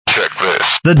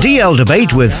The DL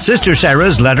Debate with Sister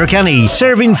Sarah's Letterkenny,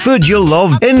 serving food you'll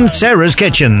love in Sarah's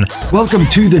Kitchen. Welcome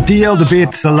to the DL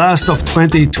Debate, the last of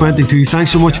 2022.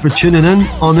 Thanks so much for tuning in.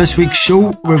 On this week's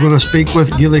show, we're going to speak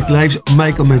with Gaelic Live's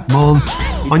Michael McMullen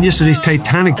on yesterday's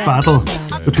titanic battle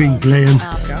between Glen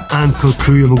and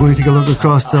Kilcoo, and we're going to take a look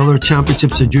across the other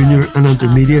championships of junior and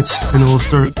intermediates in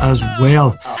Ulster as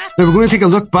well. Now we're going to take a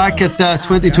look back at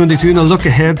 2022 and a look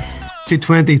ahead to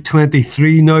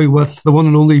 2023 now with the one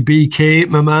and only BK,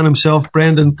 my man himself,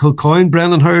 Brendan Kilcoyne.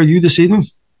 Brendan, how are you this evening?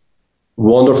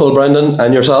 Wonderful, Brendan.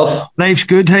 And yourself? Life's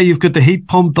good. Hey, you've got the heat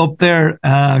pumped up there.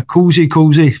 Cozy.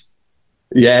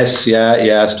 Yes,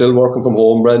 yeah. Still working from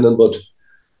home, Brendan, but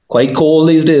quite cold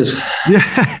these days.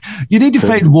 Yeah, you need to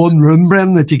find one room,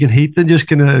 Brendan, that you can heat and just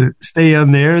kind of stay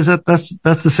in there. Is that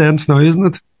that's the sense now,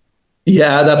 isn't it?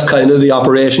 Yeah, that's kind of the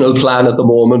operational plan at the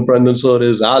moment, Brendan. So it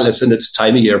is. Listen, it's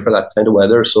time of year for that kind of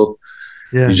weather, so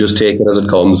you just take it as it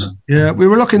comes. Yeah, we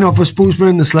were lucky enough, I suppose,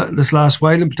 Brendan, this last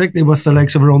while, and particularly with the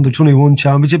likes of our under-21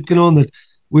 championship going on, that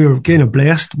we were kind of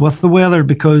blessed with the weather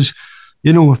because,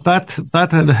 you know, if that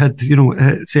had, you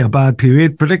know, say a bad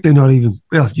period, particularly not even,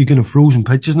 well, you can have frozen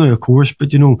pitches now, of course,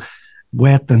 but, you know,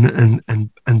 wet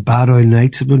and bad oil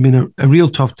nights, it would have been a real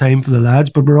tough time for the lads,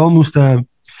 but we're almost,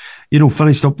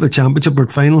 finished up the championship. We're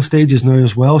at final stages now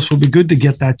as well, so it'd be good to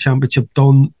get that championship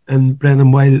done, and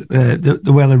Brendan, while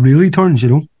the weather really turns, you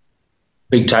know.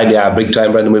 Big time,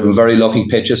 Brendan. We've been very lucky.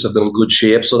 Pitches have been in good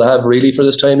shape, so they have really for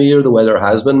this time of year. The weather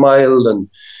has been mild, and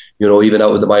you know, even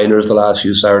out with the minors the last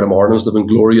few Saturday mornings, they've been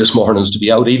glorious mornings to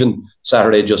be out. Even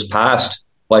Saturday just passed,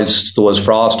 whilst there was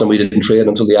frost and we didn't train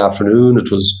until the afternoon. It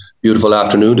was a beautiful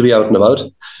afternoon to be out and about.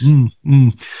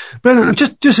 Brendan,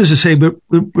 just as I say,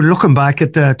 we're looking back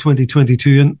at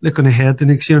 2022 and looking ahead to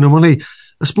next year, and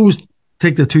I suppose,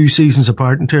 take the two seasons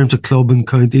apart in terms of club and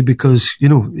county, because, you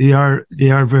know, they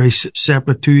are very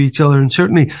separate to each other. And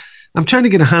certainly, I'm trying to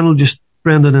get a handle, just,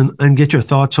 Brendan, and get your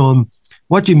thoughts on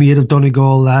what you made of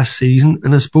Donegal last season,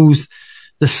 and I suppose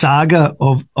the saga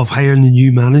of hiring the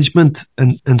new management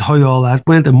and how all that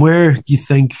went, and where you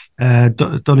think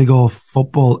Donegal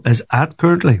football is at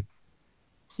currently.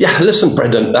 Yeah, listen,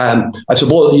 Brendan, I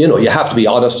suppose, you know, you have to be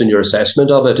honest in your assessment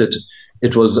of it.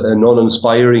 It was an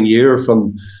uninspiring year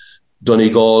from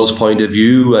Donegal's point of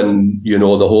view, and, you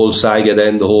know, the whole saga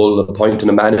then, the whole appointing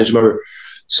a manager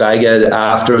saga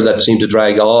after that seemed to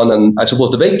drag on. And I suppose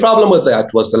the big problem with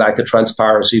that was the lack of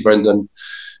transparency, Brendan.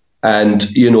 And,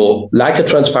 you know, lack of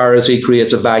transparency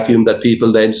creates a vacuum that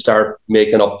people then start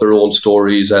making up their own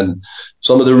stories, and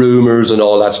some of the rumours and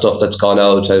all that stuff that's gone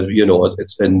out, you know,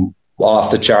 it's been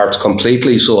off the charts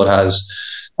completely, so it has.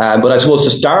 But I suppose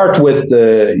to start with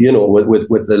the, you know,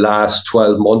 with the last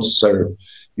 12 months or,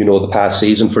 you know, the past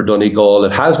season for Donegal,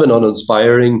 it has been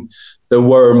uninspiring. There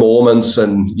were moments,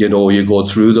 and, you know, you go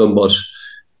through them, but,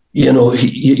 you know,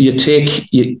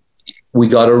 we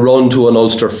got a run to an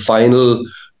Ulster final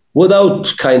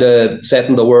without kind of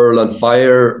setting the world on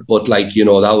fire, but, like, you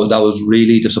know, that was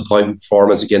really disappointing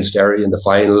performance against Derry in the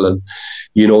final, and,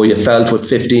 you know, you felt with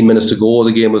 15 minutes to go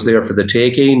the game was there for the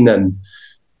taking, and,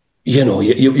 you know,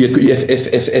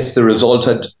 if the result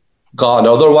had gone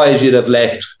otherwise, you'd have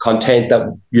left content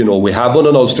that, you know, we have won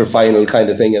an Ulster final kind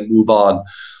of thing and move on.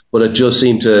 But it just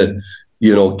seemed to,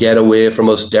 you know, get away from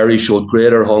us. Derry showed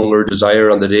greater hunger, desire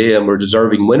on the day, and we're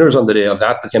deserving winners on the day. Of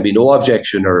that, there can be no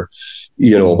objection, or,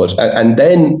 you know. But and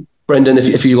then, Brendan,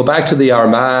 if you go back to the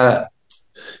Armagh,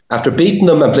 after beating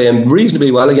them and playing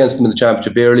reasonably well against them in the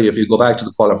championship early, if you go back to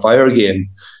the qualifier game,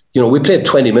 you know, we played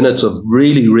 20 minutes of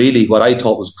really, really what I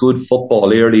thought was good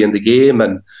football early in the game,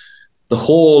 and the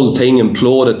whole thing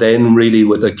imploded then really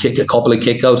with a couple of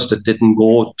kickouts that didn't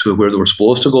go to where they were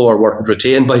supposed to go, or weren't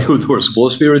retained by who they were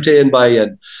supposed to be retained by.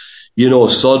 And, you know,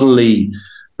 suddenly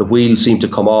the wheels seemed to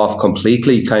come off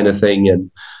completely kind of thing.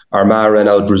 And Armagh ran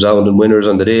out resounding winners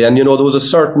on the day. And, you know, there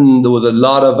was a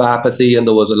lot of apathy, and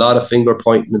there was a lot of finger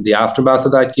pointing in the aftermath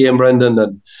of that game, Brendan.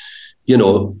 And, you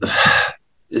know,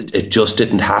 it just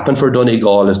didn't happen for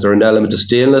Donegal. Is there an element of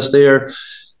staleness there?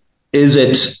 Is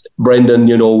it, Brendan,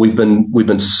 you know, we've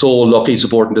been so lucky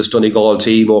supporting this Donegal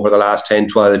team over the last 10,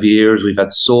 12 years. We've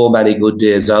had so many good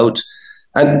days out.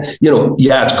 And, you know,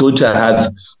 yeah, it's good to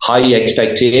have high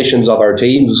expectations of our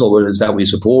teams, so it is that we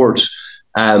support.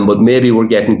 But maybe we're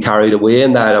getting carried away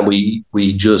in that, and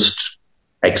we just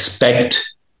expect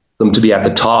them to be at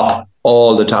the top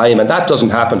all the time. And that doesn't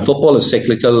happen. Football is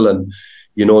cyclical, and,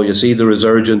 you know, you see the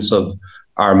resurgence of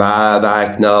Armagh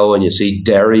back now, and you see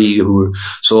Derry,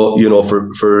 so, you know,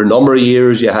 for a number of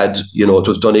years you had, you know, it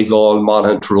was Donegal,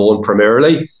 Monaghan, Tyrone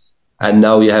primarily, and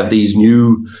now you have these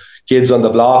new kids on the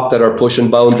block that are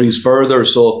pushing boundaries further.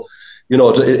 So, you know,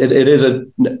 it is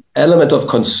element of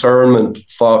concernment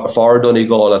for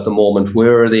Donegal at the moment.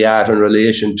 Where are they at in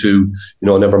relation to,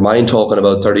 never mind talking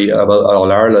about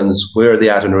All Ireland's, where are they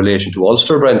at in relation to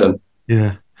Ulster, Brendan?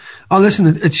 Yeah. Oh,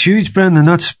 listen, it's huge, Brendan.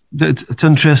 It's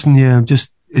interesting. Yeah,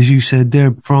 just as you said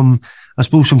there, from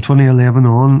 2011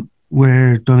 on,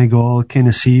 where Donegal kind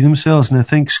of see themselves, and I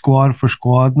think squad for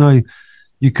squad now,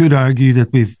 you could argue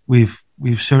that we've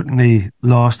certainly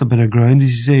lost a bit of ground,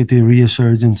 as you say, the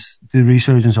resurgence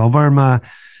of Armagh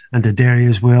and the Derry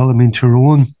as well. I mean,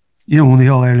 Tyrone, the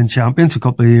All-Ireland champions a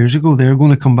couple of years ago, they're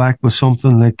going to come back with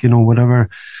something like, whatever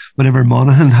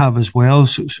Monaghan have as well.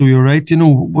 So you're right.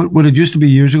 What it used to be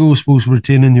years ago, I suppose,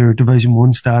 retaining your Division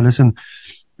 1 status and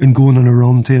going on a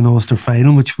run to an Ulster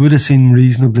final, which would have seemed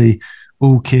reasonably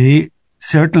okay,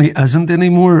 certainly isn't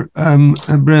anymore.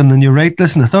 Brendan, you're right.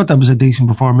 Listen, I thought that was a decent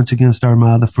performance against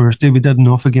Armagh the first day. We did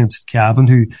enough against Cavan,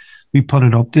 who we put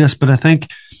it up to us, but I think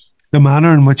the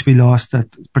manner in which we lost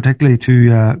that, particularly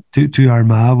to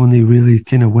Armagh, when they really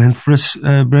kind of went for us,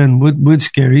 Bren, would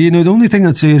scare you. The only thing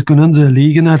I'd say is going into the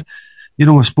league and that,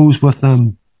 I suppose with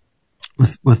the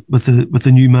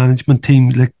new management team,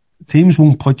 like, teams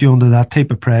won't put you under that type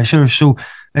of pressure. So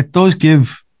it does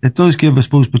give, I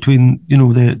suppose, between,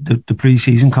 the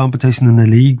pre-season competition and the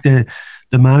league, the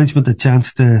management a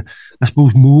chance to, I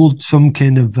suppose, mould some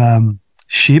kind of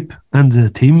shape and the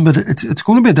team. But it's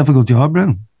going to be a difficult job,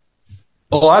 Bren.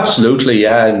 Oh, absolutely,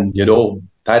 yeah. And,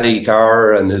 Paddy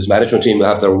Carr and his management team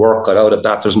have their work cut out of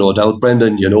that. There's no doubt,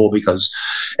 Brendan, because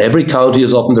every county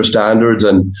is up in their standards.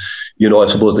 And, I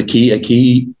suppose a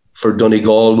key for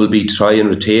Donegal will be to try and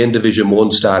retain Division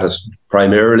 1 status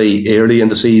primarily early in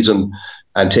the season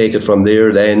and take it from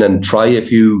there then and try a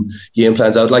few game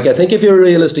plans out. Like, I think if you're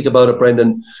realistic about it,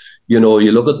 Brendan, you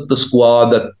look at the squad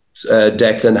that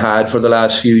Declan had for the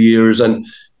last few years and,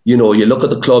 you look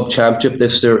at the club championship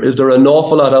is there an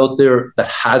awful lot out there that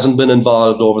hasn't been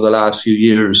involved over the last few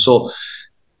years. So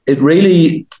it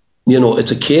really,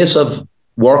 it's a case of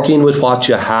working with what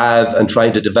you have and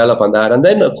trying to develop on that. And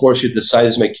then, of course, you had the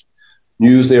seismic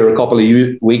news there a couple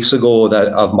of weeks ago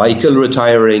of Michael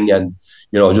retiring, and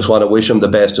I just want to wish him the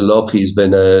best of luck. He's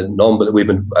been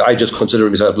I just consider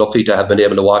myself lucky to have been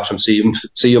able to watch him, see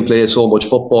him play so much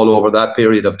football over that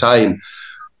period of time.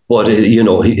 But,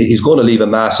 he's going to leave a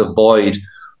massive void.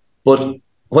 But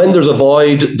when there's a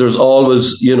void, there's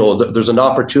always, there's an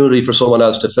opportunity for someone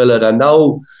else to fill it. And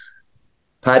now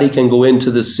Paddy can go into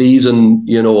the season,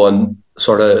 and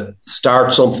sort of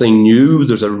start something new.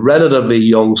 There's a relatively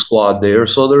young squad there.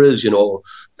 So there is,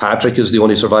 Patrick is the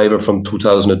only survivor from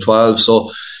 2012.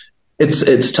 So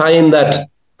it's time that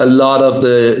a lot of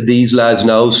these lads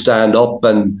now stand up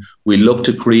and we look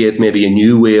to create maybe a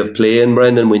new way of playing,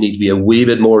 Brendan. We need to be a wee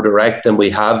bit more direct than we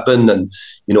have been. And,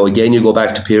 again, you go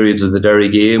back to periods of the Derry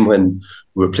game when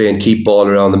we were playing keep ball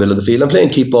around the middle of the field. And playing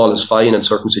keep ball is fine in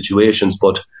certain situations,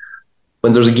 but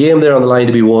when there's a game there on the line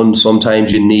to be won,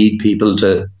 sometimes you need people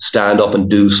to stand up and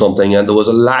do something. And there was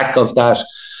a lack of that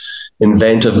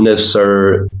inventiveness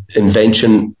or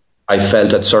invention, I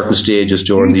felt, at certain stages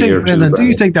during the year. Do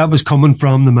you think that was coming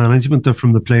from the management or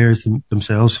from the players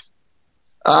themselves?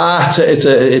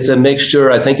 It's a mixture.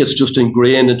 I think it's just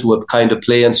ingrained into a kind of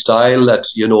playing style that,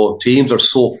 teams are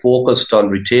so focused on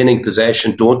retaining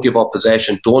possession, don't give up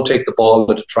possession, don't take the ball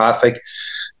into traffic,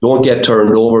 don't get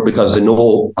turned over because they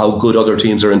know how good other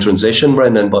teams are in transition,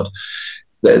 Brendan. But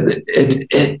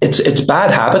it's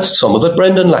bad habits, some of it,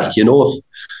 Brendan. You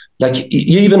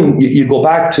go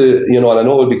back to, and I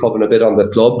know we'll be covering a bit on the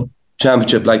club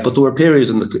championship, but there were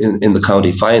periods in the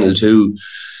county final too.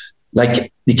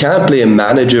 You can't blame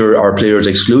manager or players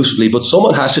exclusively, but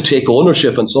someone has to take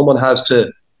ownership and someone has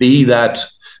to be that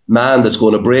man that's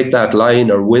going to break that line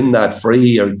or win that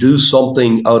free or do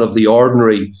something out of the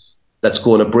ordinary that's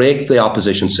going to break the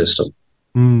opposition system.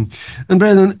 And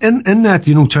Brendan, in that,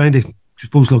 trying to, I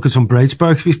suppose, look at some bright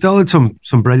sparks, we still had some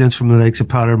brilliance from the likes of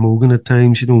Peadar Mogan at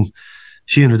times,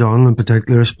 Shane O'Donnell in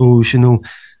particular, I suppose, I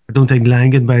don't think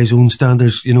Langan, by his own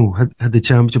standards, had the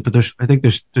championship, but I think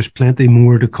there's plenty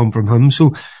more to come from him.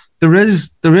 So there is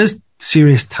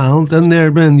serious talent in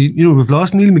there, Bren. We've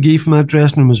lost Neil McGee from that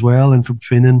dressing room as well, and from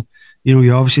training.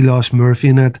 You obviously lost Murphy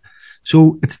in it.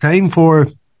 So it's time for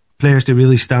players to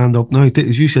really stand up now.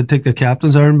 As you said, take the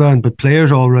captain's armband, but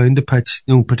players all around the pitch,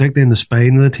 particularly in the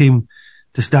spine of the team,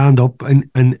 to stand up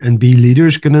and be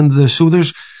leaders going into this. So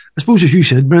there's, I suppose, as you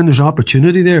said, Bren, there's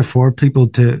opportunity there for people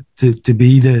to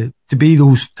be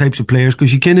those types of players,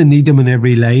 because you kind of need them in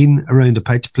every line around the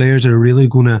pitch, players that are really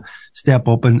going to step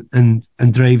up and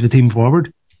drive the team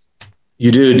forward.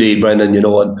 You do indeed, Brendan. You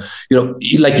look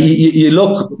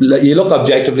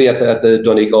objectively at the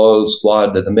Donegal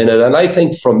squad at the minute, and I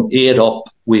think from 8 up,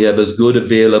 we have as good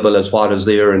available as what is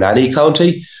there in any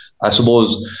county. I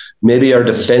suppose maybe our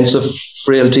defensive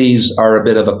frailties are a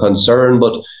bit of a concern,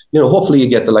 but, hopefully you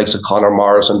get the likes of Conor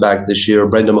Morrison back this year.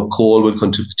 Brendan McCole will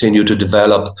continue to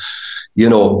develop.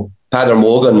 Peadar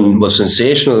Mogan was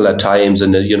sensational at times,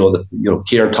 and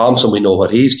Kieran Thompson, we know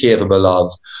what he's capable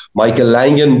of. Michael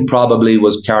Langan probably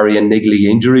was carrying niggly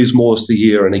injuries most of the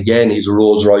year, and again, he's a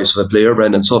Rolls Royce of a player,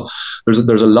 Brendan. So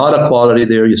there's a lot of quality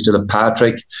there. You still have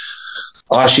Patrick.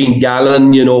 Oisín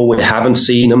Gallen, we haven't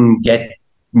seen him get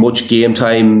much game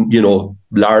time,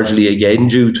 largely again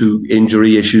due to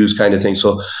injury issues kind of thing.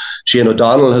 So Shane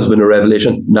O'Donnell has been a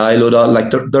revelation. Niall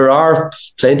O'Donnell, there are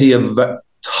plenty of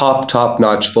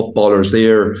top-notch footballers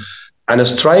there. And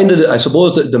it's trying to, I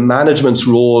suppose that the management's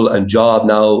role and job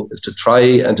now is to try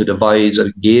and to devise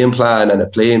a game plan and a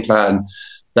playing plan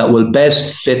that will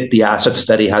best fit the assets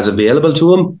that he has available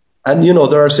to him. And,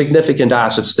 there are significant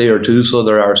assets there too. So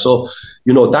there are. So,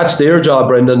 that's their job,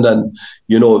 Brendan. And,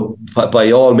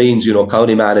 by all means,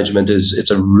 county management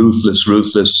it's a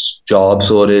ruthless job.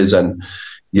 So it is. And,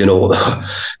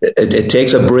 it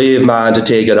takes a brave man to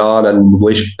take it on, and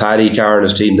wish Paddy Carr and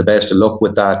his team the best of luck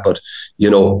with that. But,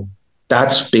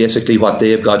 that's basically what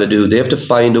they've got to do. They have to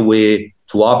find a way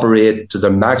to operate to the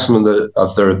maximum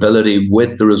of their ability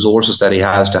with the resources that he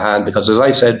has to hand. Because as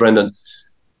I said, Brendan,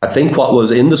 I think what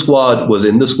was in the squad was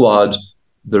in the squad.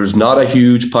 There's not a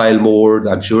huge pile more.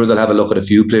 I'm sure they'll have a look at a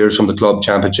few players from the club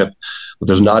championship, but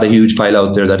there's not a huge pile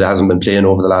out there that hasn't been playing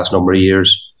over the last number of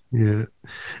years. Yeah.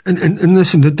 And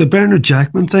listen, the Bernard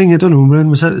Jackman thing, I don't know, Ren,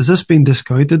 has this been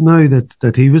discounted now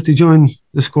that he was to join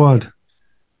the squad?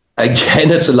 Again,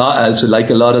 it's like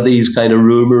a lot of these kind of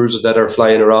rumours that are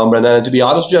flying around, Brendan. And to be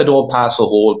honest with you, I don't pass a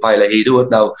whole pile of heat to it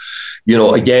now.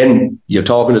 Again, you're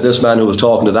talking to this man who was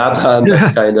talking to that man.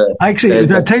 Yeah. Kind of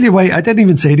actually, I'll tell you why. I didn't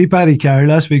even say to Paddy Carr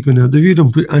last week when I interviewed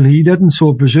him, and he didn't,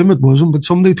 so I presume it wasn't. But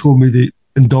somebody told me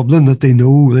in Dublin that they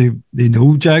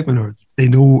know Jackman, or they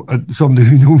know somebody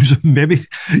who knows him, maybe,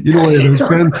 what it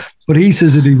is. But he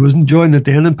says that he wasn't joining it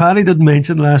then, and Paddy didn't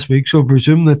mention last week, so I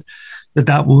presume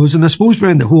that was. And I suppose,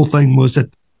 Brian, the whole thing was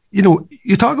that,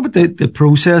 you talk about the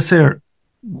process there.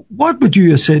 What would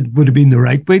you have said would have been the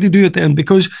right way to do it then?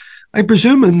 Because I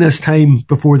presume in this time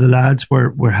before the lads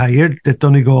were hired, that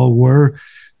Donegal were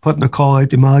putting a call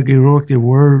out to Malachy O'Rourke. They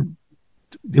were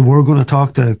going to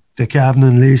talk to Cavan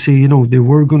and Lacey. They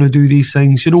were going to do these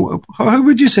things. How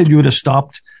would you say you would have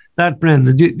stopped that,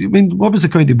 Brendan? What was the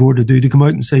county board to do, to come out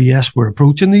and say, yes, we're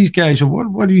approaching these guys? Or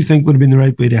what do you think would have been the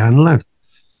right way to handle that?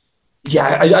 Yeah,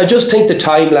 I just think the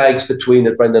time lags between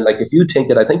it, Brendan. Like, if you think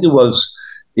it, I think it was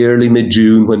early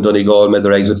mid-June when Donegal made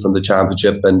their exit from the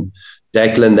championship, and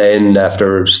Declan then,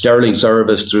 after sterling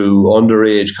service through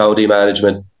underage county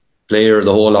management, player,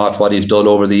 the whole lot, what he's done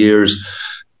over the years,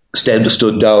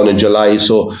 stood down in July.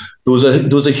 So there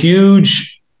was a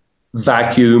huge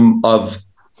vacuum of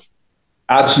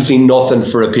absolutely nothing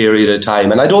for a period of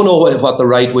time. And I don't know what the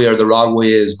right way or the wrong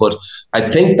way is, but I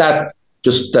think that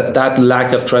just that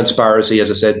lack of transparency, as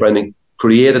I said, Brendan,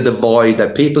 created the void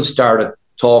that people started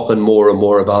talking more and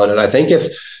more about it. I think if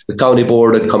the county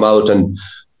board had come out and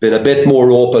been a bit more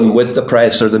open with the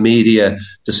press or the media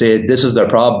to say, this is their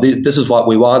problem, this is what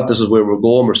we want, this is where we're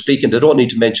going, we're speaking, they don't need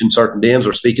to mention certain names,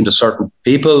 we're speaking to certain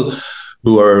people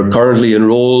who are currently in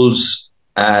roles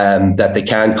that they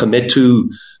can't commit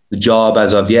to the job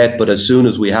as of yet, but as soon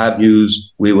as we have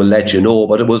news, we will let you know.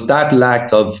 But it was that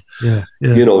lack of,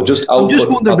 just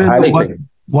output of anything.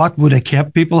 What would have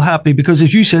kept people happy? Because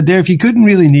as you said there, if you couldn't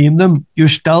really name them, you're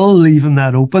still leaving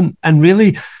that open. And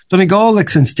really, Donegal,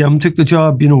 since Jim took the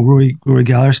job, Rory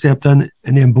Gallagher stepped in,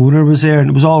 and then Boner was there, and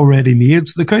it was already made.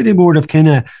 So the county board have kind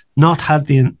of not had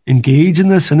to engage in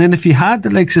this. And then if you had the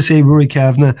likes of, say, Rory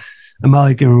Kavanagh and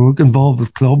Malachy O'Rourke involved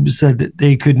with clubs, that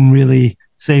they couldn't really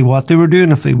say what they were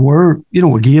doing. If they were,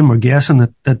 again, we're guessing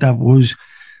that was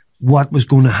what was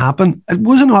going to happen. It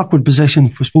was an awkward position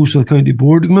for the county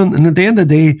board, and at the end of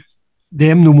the day,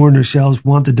 them no more than themselves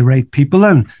wanted the right people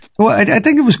in. So I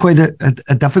think it was quite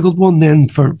a difficult one then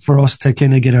for us to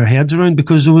kind of get our heads around,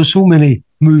 because there was so many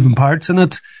moving parts in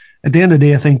it. At the end of the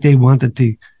day, I think they wanted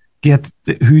to get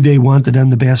who they wanted in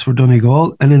the best for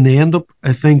Donegal, and in the end up,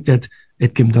 I think that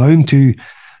it came down to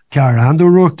Carr and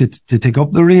O'Rourke to take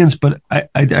up the reins, but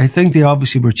I think they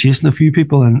obviously were chasing a few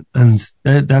people, and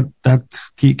that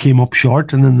came up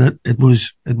short, and then it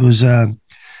was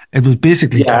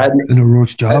basically in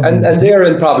O'Rourke's job. And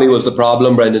therein probably was the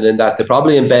problem, Brendan, in that they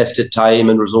probably invested time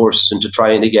and resources into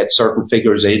trying to get certain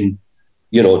figures in,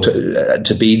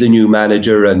 to be the new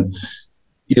manager, and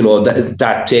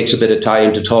that takes a bit of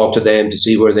time to talk to them, to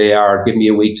see where they are. Give me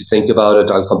a week to think about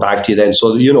it. I'll come back to you then.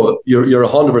 So, you're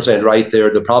 100% right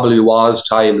there. There probably was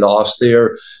time lost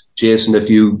there, Jason, a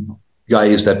few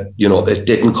guys that, it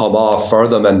didn't come off for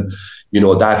them, and,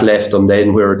 that left them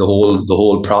then where the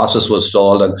whole process was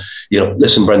stalled. And,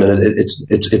 listen, Brendan,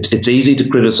 it's easy to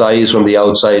criticise from the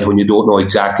outside when you don't know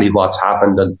exactly what's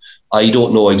happened. And I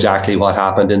don't know exactly what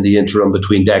happened in the interim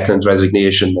between Declan's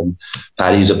resignation and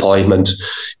Paddy's appointment.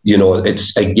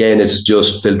 It's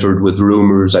just filtered with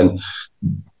rumours, and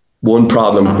one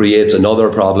problem creates another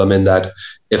problem in that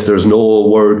if there's no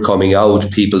word coming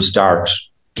out, people start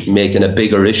making a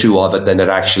bigger issue of it than it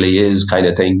actually is, kind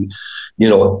of thing.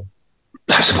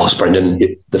 I suppose, Brendan,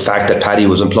 the fact that Paddy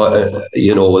was employed,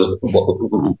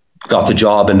 got the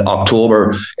job in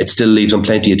October, it still leaves him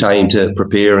plenty of time to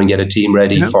prepare and get a team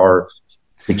ready for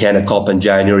the Kennet Cup in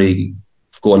January,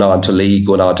 going on to league,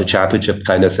 going on to championship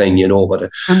kind of thing, But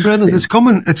and Brendan, it's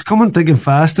coming thick and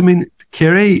fast. I mean,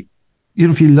 Kerry,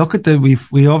 if you look at we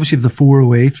obviously have the 4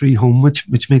 away, 3 home,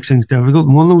 which makes things difficult.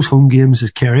 And one of those home games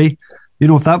is Kerry.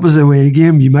 If that was the away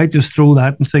game, you might just throw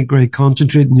that and think, right,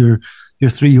 concentrate on your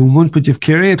 3 home ones. But you've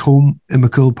Kerry at home in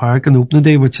McCool Park on opening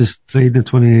day, which is played the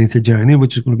 29th of January,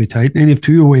 which is going to be tight. And you have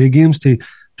 2 away games to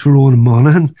Tyrone and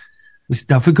Monaghan. It's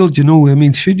difficult,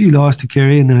 should you lose to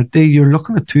Kerry in that day, you're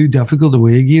looking at 2 difficult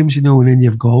away games, and then you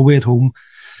have Galway at home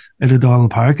at O'Donnell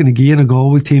Park, and again a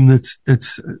Galway team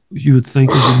that's you would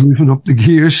think would be moving up the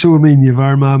gears. So you've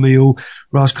Armagh, Mayo,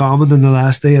 Roscommon on the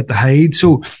last day at the Hyde.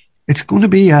 So it's going to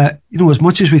be as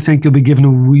much as we think you'll be given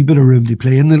a wee bit of room to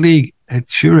play in the league, it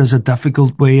sure is a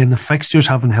difficult way, and the fixtures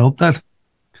haven't helped that.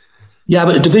 Yeah,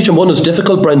 but Division 1 is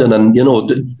difficult, Brendan, and,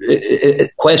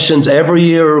 questions every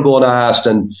year are going asked,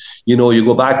 and, you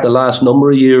go back the last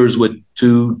number of years with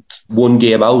 1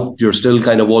 game out, you're still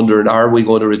kind of wondering, are we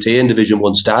going to retain Division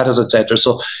 1 status, etc.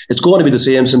 So it's going to be the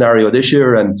same scenario this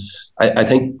year, and I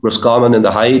think Roscommon in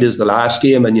the Hyde is the last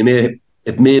game, and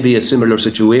it may be a similar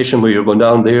situation where you're going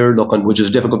down there looking, which is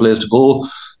a difficult place to go,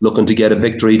 looking to get a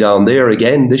victory down there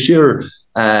again this year.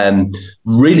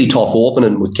 Really tough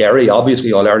opening with Kerry,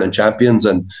 obviously All-Ireland champions,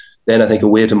 and then I think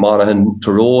away to Monaghan,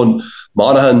 Tyrone.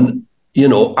 Monaghan,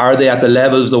 are they at the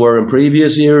levels they were in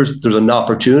previous years? There's an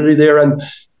opportunity there, and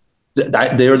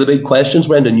they're the big questions,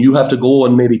 Brendan. You have to go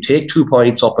and maybe take 2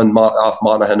 points up off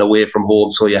Monaghan away from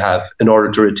home, so you have, in order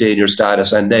to retain your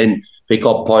status, and then pick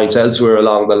up points elsewhere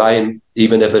along the line,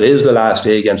 even if it is the last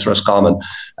day against Roscommon.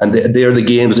 And they're the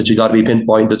games that you got to be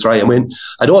pinpointed to try and win.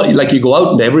 I don't like you go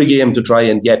out in every game to try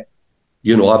and get,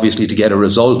 obviously to get a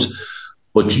result,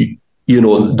 but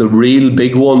the real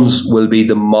big ones will be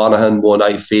the Monaghan one,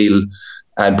 I feel,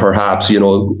 and perhaps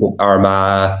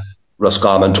Armagh,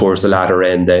 Roscommon towards the latter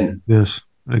end then. Yes,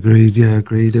 agreed. Yeah,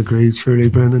 agreed. Surely,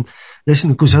 Brendan.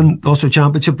 Listen, it goes on. Ulster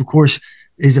Championship, of course,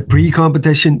 is a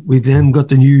pre-competition. We've then got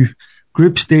the new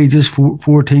group stages,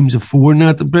 4 teams of 4 in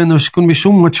that. Brendan, there's going to be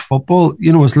so much football.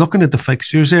 I was looking at the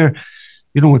fixtures there.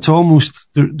 It's almost,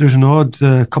 there's an odd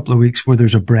couple of weeks where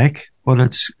there's a break, but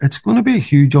it's going to be a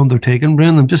huge undertaking,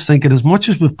 Brendan. I'm just thinking, as much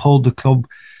as we've pulled the club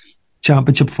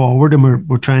championship forward and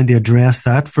we're trying to address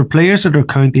that, for players that are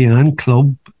county and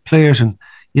club players, and,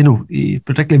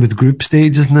 particularly with group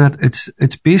stages and that,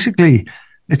 it's basically,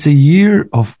 it's a year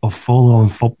of full-on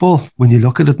football when you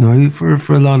look at it now for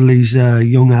a lot of these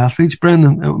young athletes,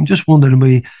 Brendan. I'm just wondering,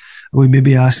 are we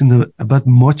maybe asking a bit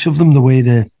much of them, the way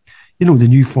the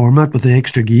new format with the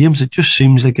extra games? It just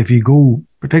seems like if you go,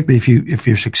 particularly if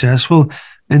you're successful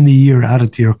in the year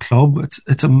added to your club,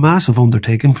 it's a massive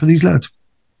undertaking for these lads.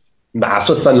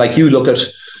 Massive, and like you look at,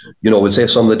 we'll say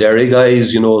some of the Derry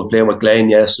guys, playing with Glen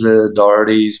yesterday,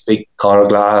 Doherty's, big Conor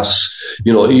Glass,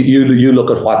 you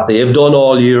look at what they've done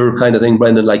all year, kind of thing,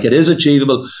 Brendan. Like, it is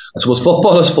achievable. I suppose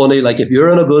football is funny. Like, if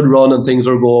you're in a good run and things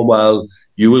are going well,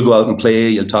 you will go out and play.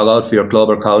 You'll tug out for your club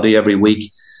or county every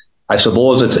week. I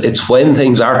suppose it's when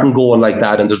things aren't going like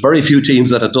that, and there's very few teams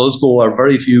that it does go, or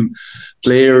very few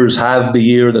players have the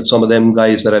year that some of them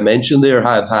guys that I mentioned there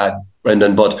have had,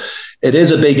 Brendan. But it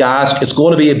is a big ask. It's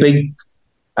going to be a big,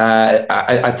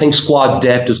 I think squad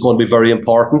depth is going to be very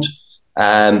important,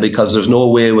 because there's no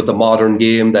way with the modern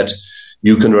game that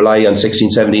you can rely on 16,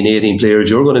 17, 18 players.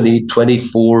 You're going to need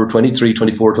 24, 23,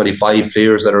 24, 25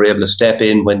 players that are able to step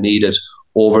in when needed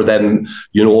over them,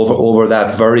 over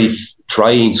that very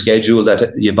trying schedule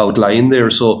that you've outlined there.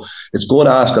 So it's going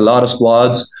to ask a lot of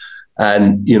squads,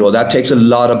 and that takes a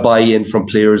lot of buy-in from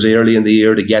players early in the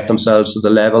year to get themselves to the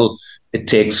level. It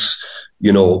takes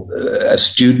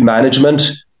astute management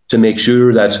to make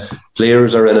sure that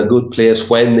players are in a good place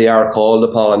when they are called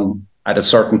upon at a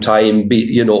certain time.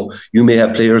 You may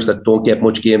have players that don't get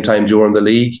much game time during the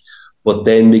league, but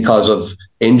then because of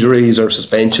injuries or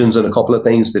suspensions and a couple of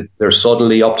things, that they're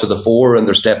suddenly up to the fore and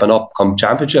they're stepping up come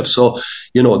championship. So,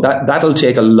 that'll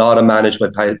take a lot of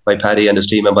management by Paddy and his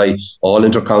team and by all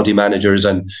inter-county managers.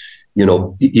 And,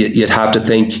 you'd have to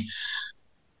think,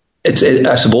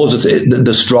 I suppose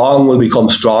the strong will become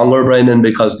stronger, Brendan,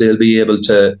 because they'll be able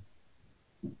to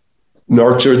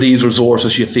nurture these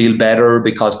resources. You feel better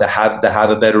because they have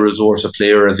a better resource of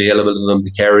player available to them.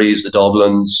 The Kerrys, the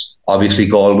Dublins, obviously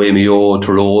Galway, Mayo,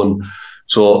 Tyrone.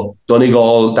 So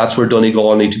Donegal, that's where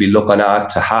Donegal need to be looking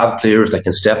at, to have players that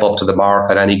can step up to the mark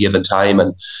at any given time.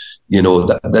 And,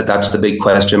 that's the big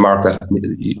question mark that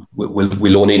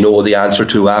we'll only know the answer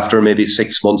to after maybe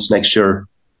 6 months next year.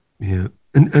 Yeah.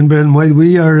 And Brendan, while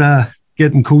we are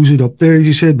getting cozied up there, as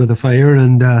you said, by the fire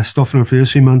and stuffing our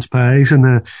face 3 months pies,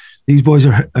 and these boys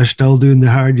are still doing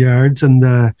the hard yards, and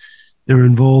they're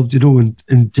involved, in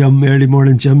early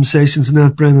morning gym sessions and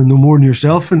that, Brendan, no more than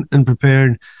yourself in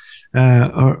preparing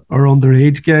our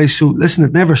underage guys. So listen,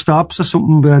 it never stops. That's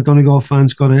something Donegal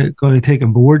fans got to take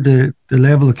on board, the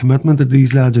level of commitment that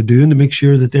these lads are doing to make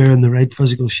sure that they're in the right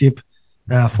physical shape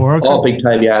for it. Oh, big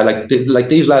time, yeah. Like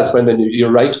these lads, Brendan,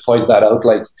 you're right to point that out.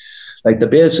 Like they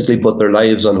basically put their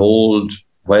lives on hold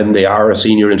when they are a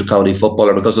senior inter-county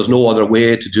footballer, because there's no other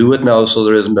way to do it now. So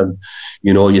there isn't,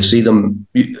 you see them,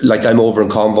 like I'm over in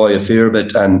Convoy a fair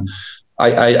bit, and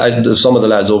some of the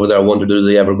lads over there wonder, do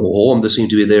they ever go home? They seem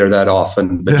to be there that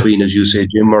often between, as you say,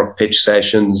 gym work, pitch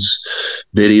sessions,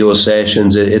 video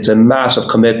sessions. It's a massive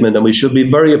commitment, and we should be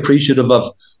very appreciative of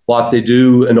what they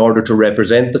do in order to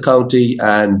represent the county.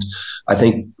 And I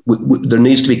think there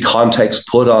needs to be context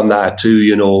put on that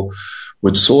too,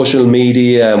 with social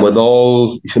media and with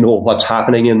all, what's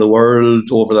happening in the world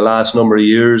over the last number of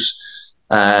years.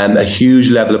 A huge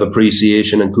level of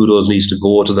appreciation and kudos needs to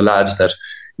go to the lads that,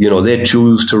 they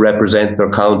choose to represent their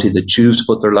county, they choose to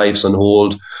put their lives on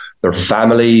hold. Their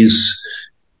families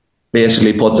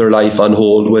basically put their life on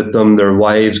hold with them, their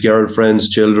wives, girlfriends,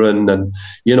 children. And,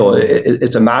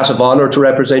 it's a massive honour to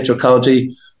represent your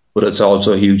county, but it's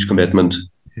also a huge commitment.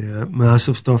 Yeah,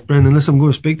 massive stuff, Brendan. Listen, I'm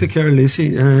going to speak to Carol Lacey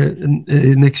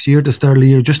next year, the start of the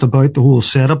year, just about the whole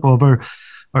setup of our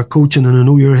coaching. And I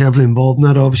know you're heavily involved in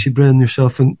that, obviously, Brendan,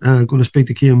 yourself, and going to speak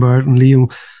to Cian Barrett and Leo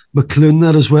McClune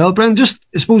that as well. Brendan,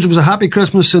 I suppose it was a happy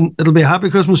Christmas, and it'll be a happy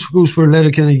Christmas for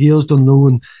Letterkenny Gales, Dunloe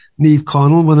and Niamh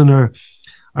Connell winning our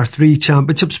 3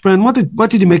 championships. Brendan, what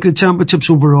did you make of the championships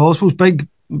overall? I suppose big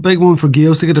one for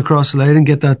Gales to get across the line and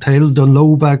get that title.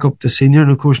 Dunloe back up to senior,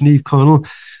 and of course Niamh Connell,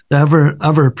 the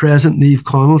ever present Niamh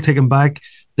Connell, taking back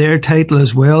their title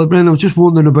as well. Brendan, I was just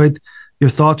wondering about your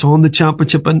thoughts on the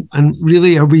championship, and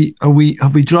really have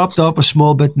we dropped off a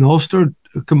small bit in Ulster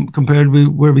compared with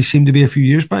where we seemed to be a few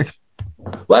years back?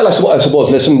 Well, I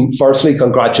suppose, listen, firstly,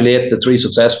 congratulate the 3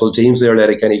 successful teams there,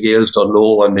 Letterkenny Gales,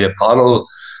 Dunloe and Niamh Connell.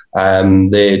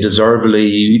 They deservedly,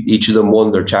 each of them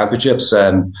won their championships.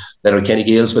 Letterkenny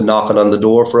Gales been knocking on the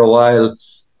door for a while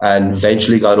and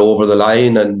eventually got over the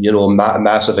line, and,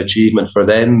 massive achievement for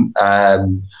them.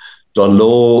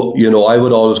 Dunloe, I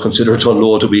would always consider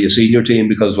Dunloe to be a senior team,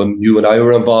 because when you and I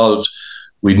were involved,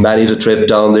 we'd managed a trip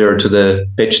down there to the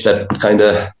pitch that kind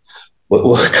of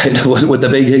with the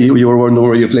big hill. You were wondering,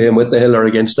 were you playing with the hill or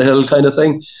against the hill kind of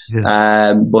thing.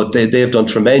 Yes. But they've done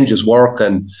tremendous work,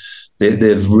 and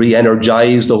they've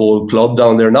re-energised the whole club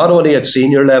down there, not only at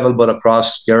senior level, but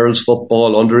across girls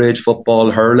football, underage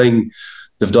football, hurling.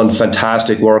 They've done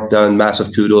fantastic work down.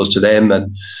 Massive kudos to them.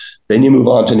 And then you move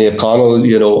on to Niamh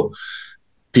Connell.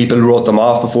 People wrote them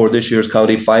off before this year's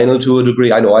county final to a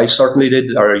degree. I know I certainly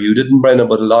did, or you didn't, Brendan,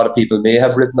 but a lot of people may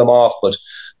have written them off. But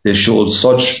they showed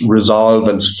such resolve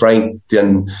and strength,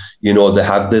 and, they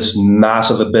have this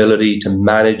massive ability to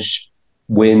manage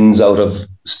wins out of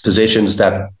positions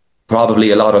that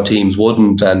probably a lot of teams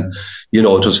wouldn't. And, it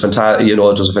was fantastic. It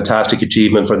was a fantastic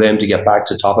achievement for them to get back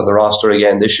to top of the roster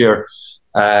again this year.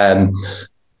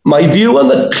 My view on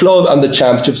the club and the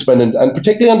championships, Brendan, and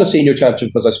particularly on the senior championship,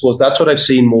 because I suppose that's what I've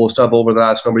seen most of over the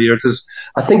last number of years, is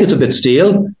I think it's a bit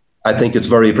stale. I think it's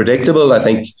very predictable. I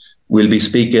think we'll be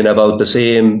speaking about the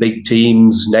same big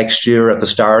teams next year at the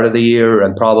start of the year,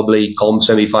 and probably come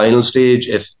semi-final stage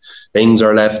if things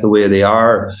are left the way they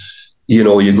are. You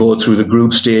go through the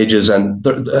group stages, and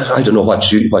I don't know how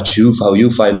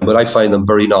you find them, but I find them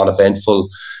very non-eventful.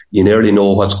 You nearly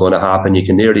know what's going to happen. You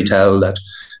can nearly tell that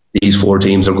these 4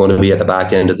 teams are going to be at the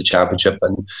back end of the championship,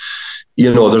 and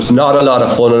there's not a lot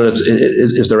of fun in it.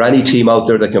 Is there any team out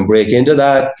there that can break into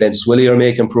that? Glen Swilly are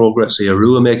making progress,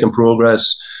 Arua are making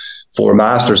progress, 4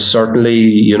 Masters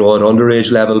certainly, at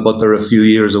underage level, but they're a few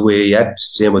years away yet.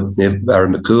 Same with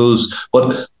McCool's.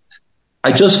 But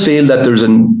I just feel that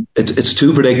it's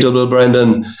too predictable,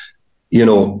 Brendan.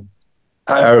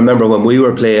 I remember when we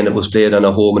were playing, it was played on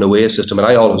a home and away system, and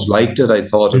I always liked it. I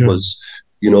thought it was,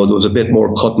 there was a bit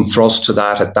more cut and thrust to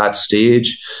that at that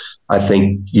stage. I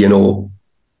think,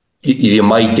 you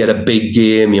might get a big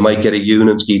game, you might get a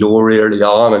Unions Gweedore early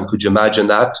on, and could you imagine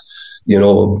that,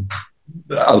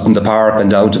 out in the park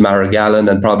and down to Marragallen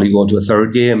and probably going to a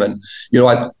third game. And,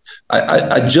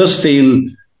 I just feel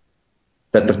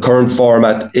that the current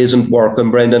format isn't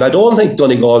working, Brendan. I don't think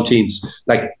Donegal teams,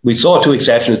 like we saw two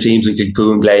exceptional teams in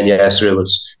Kilcoon and Glen yesterday. It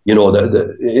was,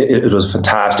 it was a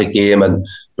fantastic game, and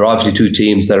there are obviously two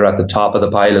teams that are at the top of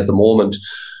the pile at the moment.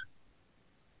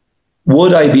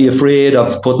 Would I be afraid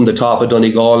of putting the top of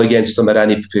Donegal against them at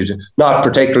any point? Not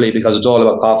particularly, because it's all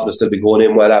about confidence. They'll be going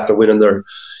in well after winning their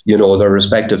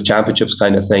respective championships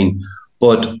kind of thing.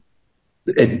 But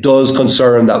it does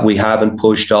concern that we haven't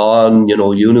pushed on.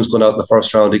 Unions going out in the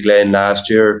first round of Glen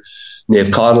last year. Naomh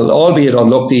Conaill, albeit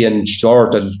unlucky and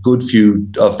short, a good few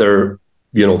of their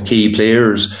key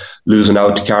players losing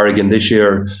out to Carrigan this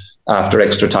year after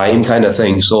extra time kind of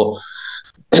thing. So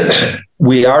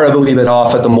we are a wee bit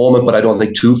off at the moment, but I don't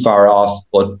think too far off.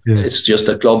 But it's just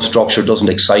that club structure doesn't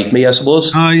excite me, I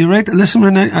suppose. You're right.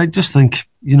 Listen, I just think,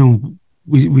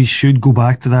 we should go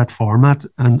back to that format,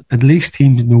 and at least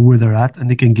teams know where they're at and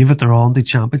they can give it their all in the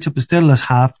championship. It's still this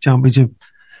half championship,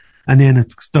 and then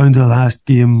it's down to the last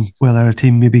game whether a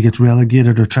team maybe gets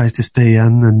relegated or tries to stay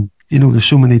in. And, there's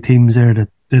so many teams there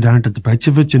that aren't at the pitch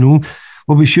of it,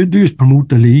 What we should do is promote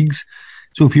the leagues.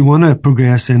 So if you want to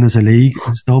progress in as a league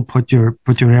and still put your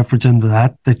efforts into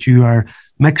that you are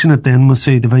mixing it then with,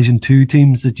 say, Division 2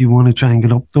 teams that you want to try and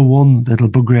get up to one that'll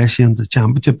progress you into the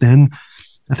championship, then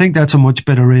I think that's a much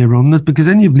better way of running it, because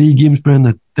then you have league games,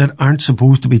 Brian, that aren't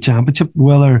supposed to be championship.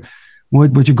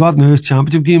 What you've got now is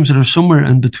championship games that are somewhere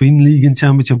in between league and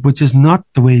championship, which is not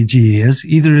the way GA is.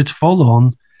 Either it's full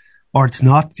on or it's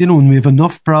not. And we have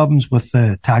enough problems with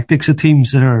the tactics of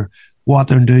teams that are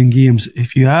watering down games.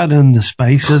 If you add in the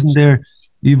spice, isn't there,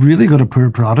 you've really got a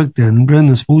poor product then, Brian.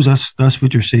 I suppose that's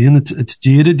what you're saying. It's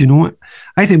jaded,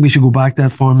 I think we should go back to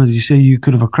that format. As you say, you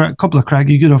could have a couple of crack.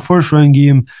 You could have a first round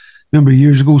game. Remember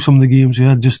years ago, some of the games we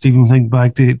had, just even think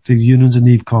back to Unions and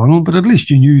Naomh Conaill, but at least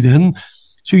you knew then.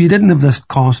 So you didn't have this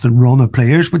constant run of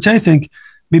players, which I think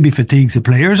maybe fatigues the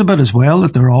players a bit as well,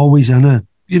 that they're always in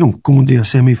going to a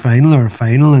semi-final or a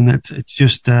final, and it's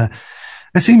just, it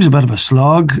seems a bit of a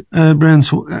slog, Brian.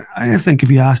 So I think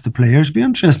if you ask the players, it'd be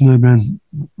interesting to know, Brian,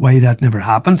 why that never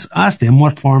happens. Ask them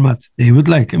what format they would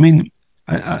like. I mean,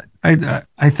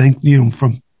 I think,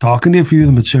 from talking to a few of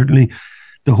them, it's certainly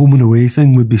the home and away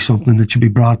thing would be something that should be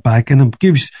brought back, and it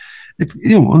gives it,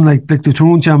 unlike the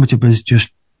Tyrone Championship is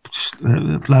just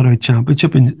a flat out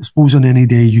championship, and I suppose on any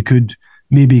day you could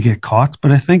maybe get caught.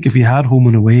 But I think if you had home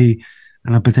and away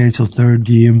and a potential third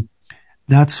game,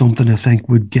 that's something I think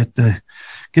would get the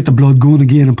blood going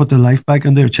again and put the life back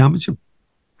in their championship.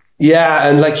 Yeah,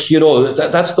 and that's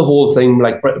the whole thing.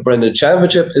 Like, Brendan,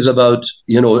 championship is about,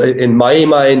 in my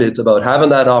mind, it's about having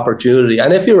that opportunity.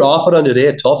 And if you're off it on your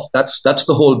day, tough. That's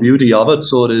the whole beauty of it.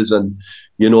 So it is, and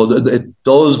it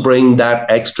does bring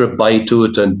that extra bite to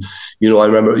it. And I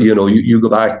remember, you go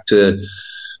back to,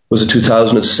 was it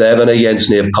 2007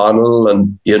 against Naomh Conaill,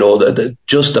 and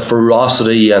just the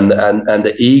ferocity and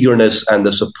the eagerness and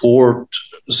the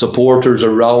supporters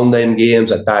around them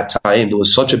games at that time. There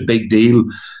was such a big deal.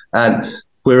 And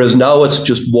whereas now it's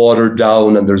just watered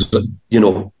down, and there's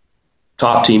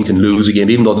top team can lose a game,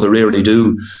 even though they rarely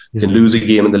do, can lose a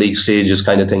game in the league stages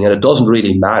kind of thing, and it doesn't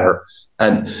really matter.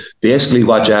 And basically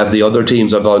what you have, the other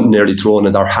teams have nearly thrown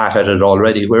in their hat at it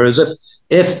already. Whereas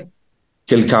if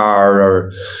Kilcar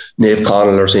or Naomh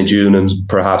Conaill or St. Eunan's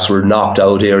perhaps were knocked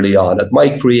out early on, it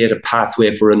might create a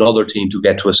pathway for another team to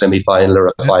get to a semi-final or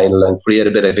a final and create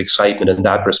a bit of excitement in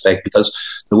that respect,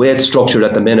 because the way it's structured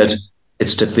at the minute,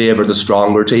 it's to favour the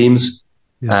stronger teams,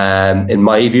 in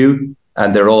my view,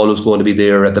 and they're always going to be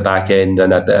there at the back end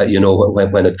and at the,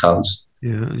 when it counts.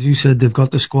 Yeah, as you said, they've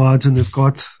got the squads, and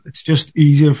it's just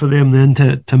easier for them then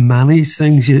to manage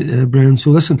things, Brian. So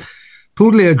listen,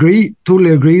 totally agree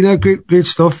there. Great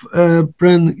stuff,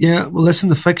 Brian. Yeah, well, listen,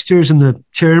 the fixtures and the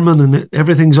chairman and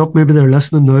everything's up. Maybe they're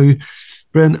listening now.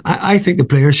 Brian, I think the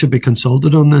players should be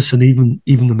consulted on this, and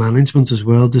even the management as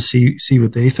well, to see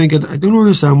what they think. I don't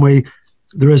understand why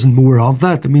there isn't more of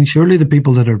that. I mean, surely the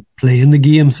people that are playing the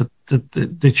games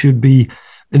that should be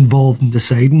involved in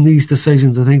deciding these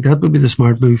decisions. I think that would be the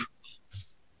smart move.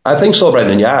 I think so,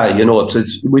 Brendan. Yeah,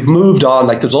 we've moved on.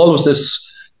 Like, there's always this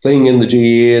thing in the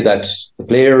GAA that the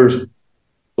players'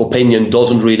 opinion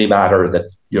doesn't really matter,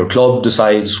 that your club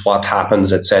decides what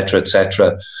happens, etc.,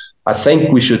 etc. I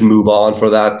think we should move on for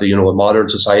that. In modern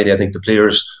society, I think the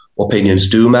players' opinions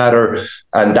do matter,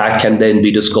 and that can then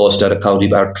be discussed at a county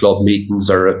club meetings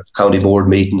or at county board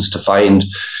meetings to find,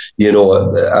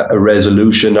 a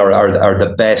resolution or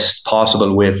the best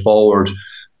possible way forward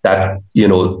that,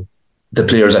 the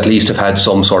players at least have had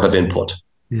some sort of input.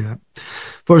 Yeah.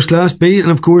 First class B, and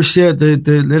of course,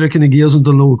 the Letterkenny Gales and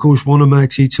Dunlow, of course, won a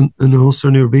match each in the Ulster,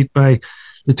 and they were beat by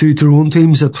the two Tyrone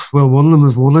teams one of them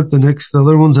have won it, the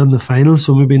other one's in the final,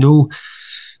 so maybe no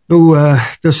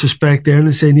disrespect there, and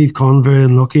they say Niamh Conall very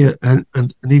unlucky, and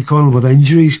Niamh Conall with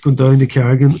injuries going down to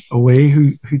Carrigan away,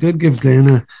 who did give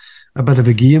Glen a bit of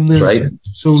a game there. Right.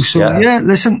 So yeah,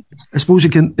 listen, I suppose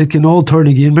it can all turn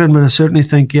again, Brendan, but I certainly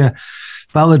think,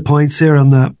 valid points there on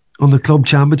the club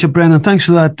championship, Brendan. Thanks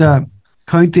for that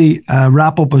county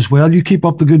wrap up as well. You keep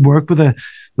up the good work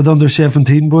with under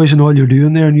 17 boys and all you're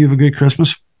doing there, and you have a great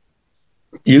Christmas.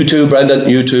 You too, Brendan.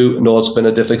 You too. No, it's been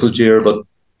a difficult year, but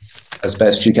as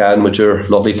best you can with your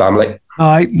lovely family.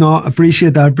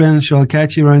 Appreciate that, Brendan. Sure, I'll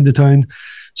catch you around the town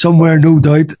somewhere, no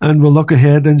doubt, and we'll look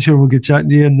ahead, and sure we'll get chatting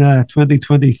to you in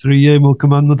 2023, and we'll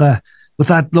come on with that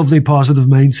lovely positive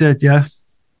mindset. Yeah.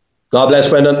 God bless,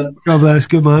 Brendan. God bless.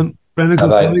 Good man. Brendan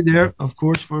Kilcoy there, of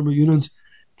course, former Union's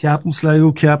captain,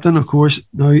 Sligo captain, of course,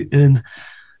 now in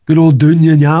good old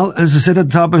Dún As I said at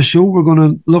the top of the show, we're going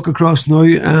to look across now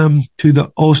to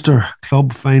the Ulster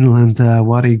Club final and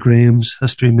Waddy Graham's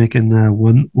history-making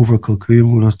win over Kilcoo.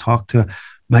 We're going to talk to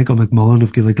Michael McMullen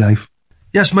of Gaelic Life.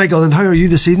 Yes, Michael, and how are you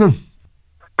this evening?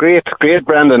 Great,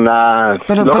 Brendan.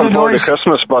 Looking forward to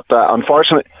Christmas, but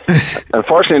unfortunately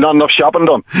not enough shopping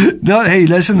done. No, hey,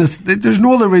 listen, there's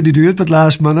no other way to do it but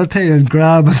last minute, hey, and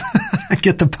grab and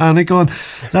get the panic on.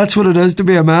 That's what it is to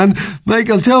be a man.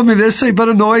 Michael, tell me this, a bit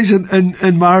of noise in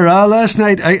Maghera last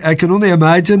night. I can only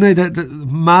imagine that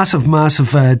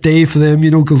massive day for them,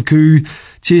 Kilcoo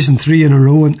chasing 3 in a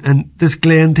row, and this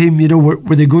Glen team,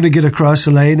 were they going to get across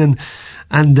the line and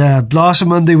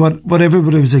blossom into what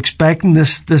everybody was expecting,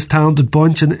 this talented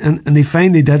bunch, and they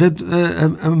finally did it.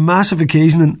 A massive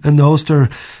occasion in the Ulster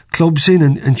club scene,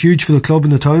 and huge for the club in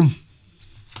the town.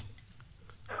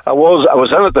 I was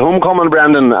in at the homecoming,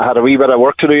 Brendan. I had a wee bit of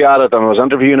work to do at it, and I was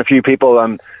interviewing a few people,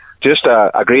 and just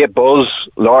a great buzz.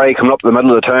 Lorry coming up the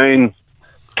middle of the town,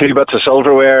 2 bits of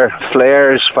silverware,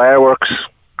 flares, fireworks,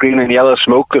 green and yellow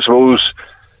smoke, I suppose,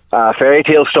 fairy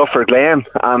tale stuff for Glen,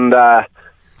 and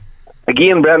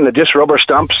again, Brendan, it just rubber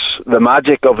stamps the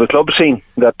magic of the club scene,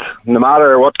 that no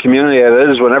matter what community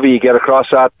it is, whenever you get across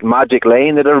that magic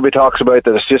line that everybody talks about,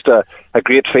 that it's just a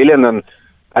great feeling. And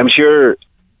I'm sure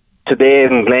today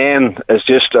in Glen is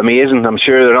just amazing. I'm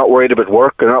sure they're not worried about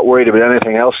work, they're not worried about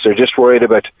anything else, they're just worried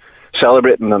about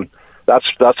celebrating them.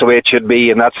 That's the way it should be,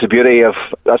 and that's the beauty of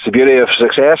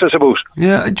success, I suppose.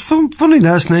 Yeah, it's funny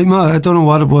last night, I don't know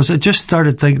what it was. I just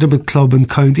started thinking about club and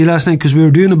county last night because we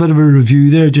were doing a bit of a review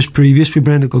there just previous with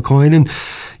Brendan Kilcoy, and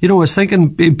I was thinking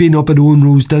being up at Owen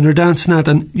Rose dinner dancing at,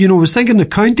 and I was thinking the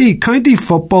county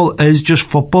football is just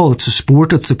football. It's a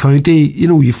sport. It's the county.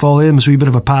 You follow them as a wee bit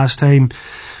of a pastime,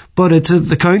 but it's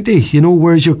the county.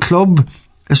 Whereas your club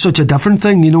is such a different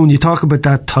thing, when you talk about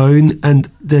that town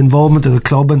and the involvement of the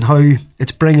club and how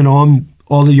it's bringing on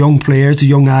all the young players, the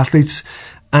young athletes,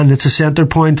 and it's a centre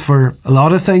point for a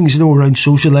lot of things, around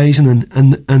socialising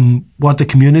and what the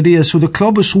community is. So the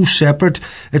club is so separate.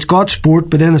 It's got sport,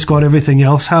 but then it's got everything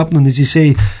else happening. As you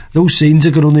say, those scenes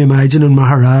I could only imagine in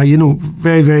Maghera,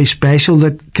 very, very special,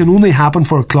 that can only happen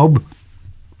for a club.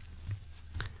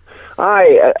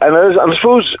 Aye, and I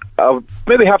suppose I'll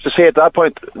maybe have to say at that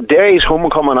point, Derry's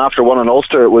homecoming after one in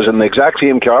Ulster was in the exact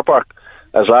same car park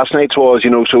as last night's was,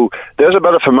 so there's a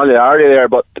bit of familiarity there,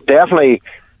 but definitely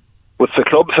with the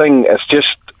club thing, it's just,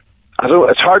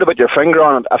 it's hard to put your finger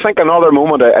on it. I think another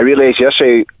moment I realised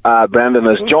yesterday, Brendan,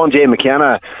 is John J.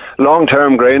 McKenna,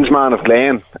 long-term groundsman of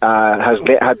Glen,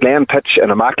 had Glen pitch in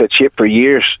immaculate shape for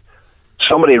years.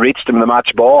 Somebody reached him the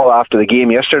match ball after the game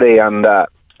yesterday, and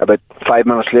about 5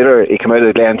 minutes later, he came out of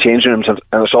the Glen changing room,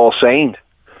 and it's all signed.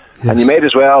 Yes. And you might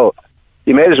as well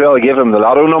give him the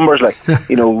lotto numbers,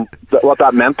 what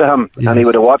that meant to him. Yes. And he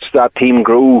would have watched that team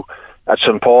grow at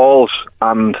St. Paul's,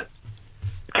 and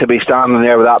to be standing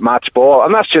there with that match ball.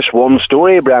 And that's just one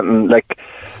story, Brenton.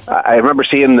 I remember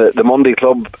seeing the Monday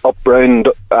Club up round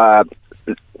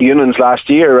Unions last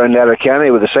year around Letterkenny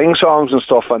with the sing-songs and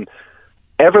stuff, and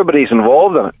everybody's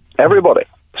involved in it. Everybody.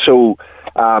 So,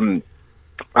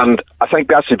 and I think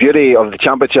that's the beauty of the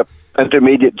championship,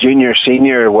 intermediate, junior,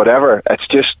 senior, whatever. It's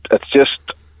just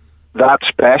that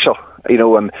special,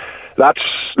 and that's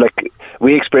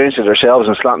we experienced it ourselves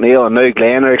in Slaughtneil, and now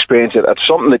Glen are experiencing it. It's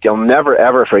something that you'll never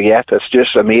ever forget. It's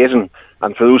just amazing.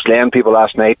 And for those Glen people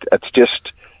last night,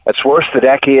 it's worth the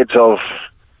decades of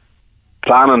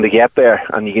planning to get there,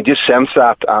 and you can just sense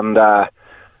that. And I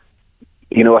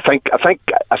think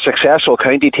a successful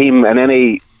county team in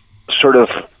any sort of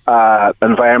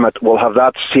environment will have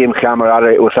that same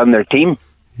camaraderie within their team.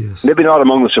 Yes. Maybe not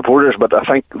among the supporters, but I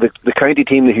think the county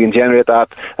team, if you can generate that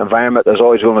environment, is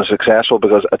always going to be successful,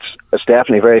 because it's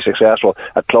definitely very successful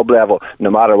at club level,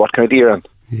 no matter what county you're in.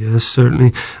 Yes,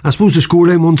 certainly. I suppose the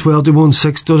scoreline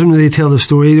 112-1-6 doesn't really tell the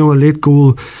story. A late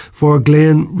goal for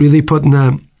Glen really putting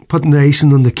the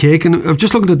icing on the cake. And I've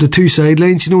just looked at the two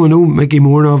sidelines. I know Mickey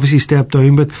Moore obviously stepped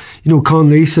down, but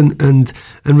Conleith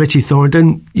and Richie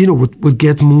Thornton, would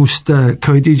get most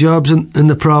county jobs in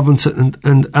the province,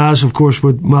 and as of course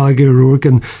would Malachi O'Rourke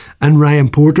and Ryan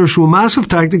Porter. So a massive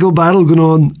tactical battle going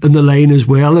on in the line as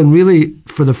well. And really,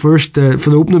 for the first for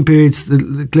the opening periods,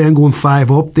 the Glen going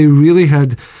 5 up, they really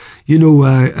had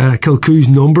Kilcoo's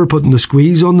number, putting the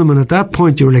squeeze on them, and at that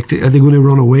point you were like, are they going to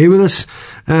run away with us?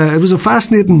 It was a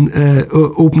fascinating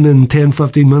opening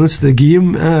 10-15 minutes of the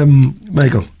game,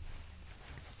 Michael.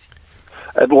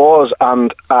 It was,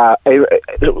 and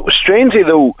strangely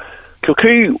though,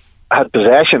 Kilcoo had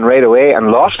possession right away and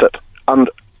lost it, and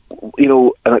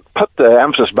it put the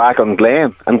emphasis back on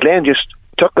Glen, and Glen just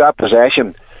took that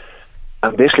possession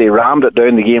and basically rammed it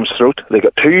down the game's throat. They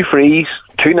got 2 frees,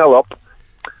 2-0 up,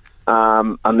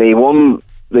 and they won.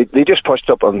 They just pushed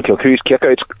up on Kilcoo's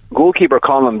kickouts. Goalkeeper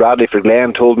Colin Bradley for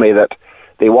Glen told me that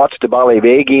they watched the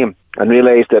Ballybay game and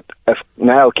realised that if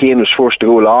Niall Kane was forced to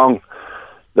go long,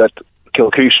 that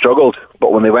Kilcoo struggled,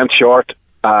 but when they went short,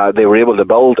 they were able to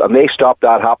build, and they stopped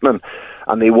that happening,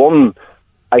 and they won.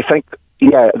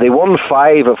 They won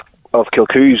 5 of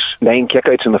Kilcoo's 9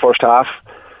 kickouts in the first half.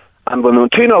 And when they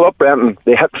went 2-0 up, Brenton,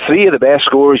 they hit 3 of the best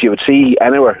scorers you would see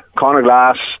anywhere: Conor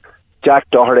Glass, Jack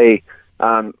Doherty,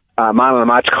 and man of the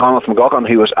match Conor McGuckin,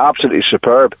 who was absolutely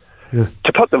superb. Yeah.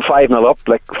 To put them 5-0 up,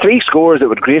 like 3 scores that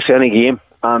would grace any game,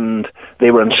 and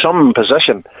they were in some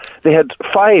position. They had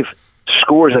 5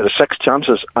 scores out of 6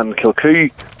 chances, and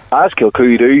Kilcoo, as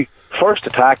Kilcoo do, first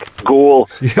attack, goal,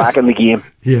 back in the game.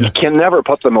 Yeah. You can never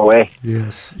put them away.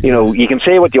 Yes. You can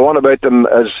say what you want about them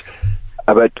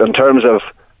in terms of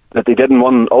that they didn't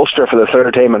win Ulster for the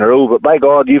 3rd time in a row, but by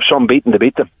God, you've some beating to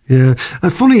beat them. Yeah,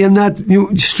 and funny in that,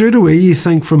 straight away you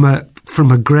think from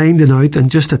a grinding out and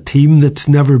just a team that's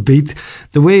never beat,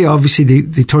 the way obviously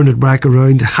they turned it back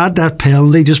around, had that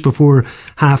penalty just before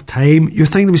half time, you're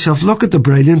thinking to yourself, look at the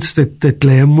brilliance that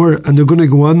Glen were, and they're going to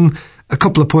go on a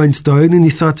couple of points down, and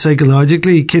you thought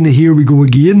psychologically, kind of here we go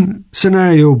again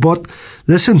scenario. But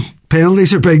listen,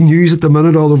 penalties are big news at the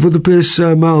minute all over the place,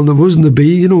 Mal, and it wasn't to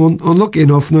be. Unlucky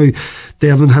enough now,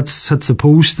 Devlin hits the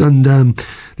post, and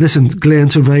listen, Glen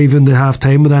surviving the half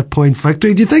time with that point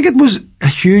victory. Do you think it was a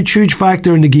huge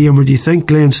factor in the game, or do you think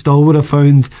Glen still would have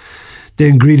found the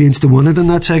ingredients to win it in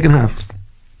that second half?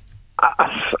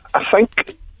 I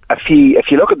think if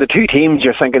you look at the two teams,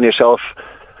 you're thinking to yourself,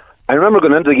 I remember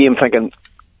going into the game thinking,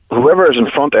 whoever is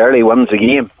in front early wins the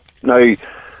game. Now,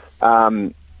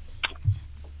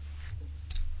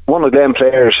 one of the Glen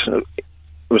players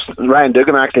was Ryan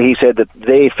Dugan. Actually, he said that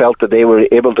they felt that they were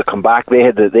able to come back. They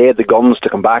had the guns to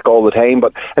come back all the time.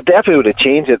 But it definitely would have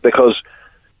changed it, because,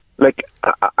 I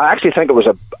actually think it was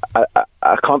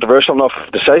a controversial enough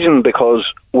decision, because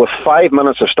with 5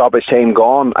 minutes of stoppage time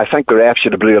gone, I think the ref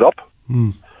should have blew it up.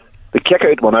 The kick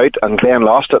out went out and Glen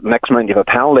lost it. Next minute you have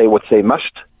a penalty which they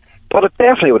missed. But it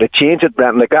definitely would have changed it,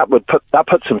 Brenton. That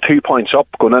puts them 2 points up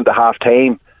going into half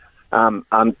time.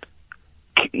 And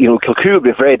Kilcoo would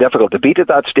be very difficult to beat at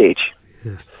that stage.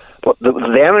 Yeah. But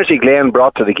the energy Glen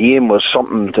brought to the game was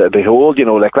something to behold,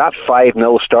 like that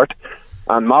 5-0 start.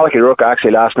 And Malachi O'Rourke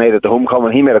actually last night at the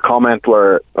homecoming, he made a comment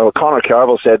where Conor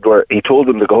Carville said where he told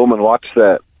them to go home and watch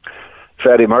the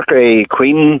Freddie Mercury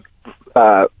Queen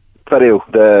video.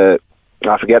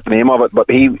 I forget the name of it, but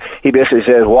he basically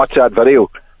says watch that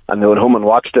video, and they went home and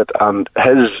watched it. And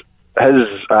his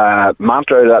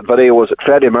mantra of that video was that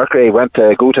Freddie Mercury went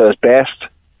to go to his best.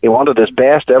 He wanted his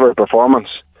best ever performance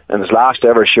in his last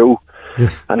ever show. Yeah.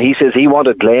 And he says he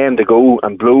wanted Glen to go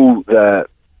and blow the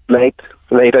light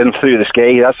in through the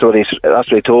sky. That's what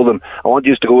he told them. I want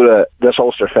you to go to this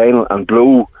Ulster final and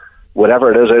blow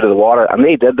whatever it is out of the water. And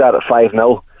they did that at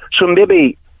 5-0. So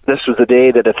maybe this was the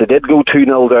day that if they did go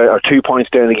 2-0 down or 2 points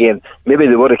down again, maybe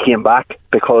they would have came back,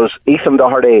 because Ethan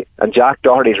Doherty and Jack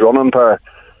Doherty's running pair,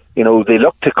 they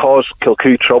look to cause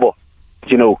Kilcoo trouble,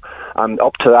 and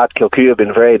up to that Kilcoo have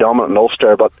been very dominant in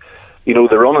Ulster, but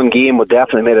the running game would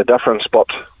definitely made a difference. But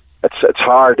it's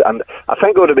hard, and I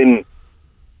think it would have been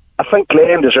I think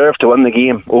Glen deserved to win the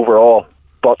game overall,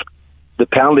 but the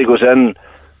penalty goes in.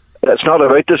 It's not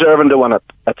about deserving to win it.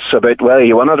 It's about whether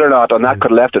you win it or not, and that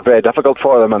could have left it very difficult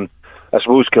for them. And I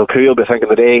suppose Kilcoo will be thinking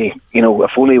today,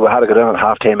 if only we had to go down at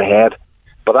half-time ahead.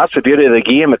 But that's the beauty of the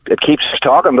game. It keeps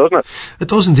talking, doesn't it? It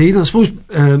does indeed. I suppose,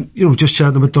 just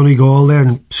chatting about Donegal there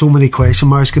and so many question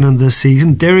marks going into this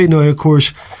season. Derry now, of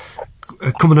course,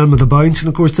 coming in with a bounce, and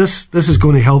of course this is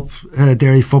going to help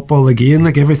Derry football again.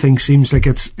 Like, everything seems like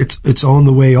it's on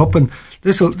the way up, and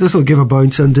this will give a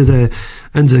bounce into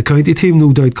the county team,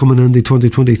 no doubt, coming into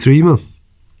 2023, man.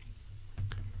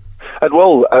 It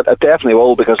will. It definitely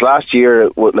will, because last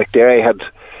year, like, Derry had.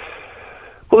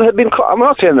 Well, they had been. I'm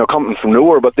not saying they're coming from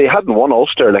nowhere, but they hadn't won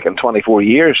Ulster in 24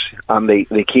 years, and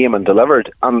they came and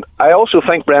delivered. And I also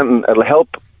think, Brendan, it'll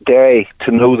help Derry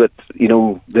to know that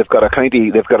they've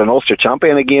got an Ulster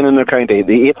champion again in their county.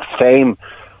 The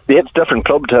eighth different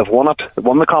club to have won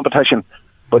the competition,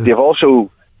 but they've also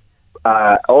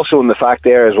in the fact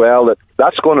there as well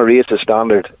that's going to raise the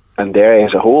standard in Derry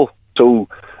as a whole. So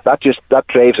that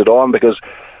drives it on, because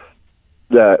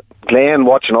the Glen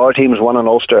watching our teams win in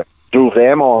Ulster drove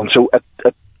them on. So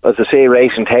as I say,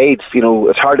 rising tides,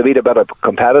 it's hard to beat a bit of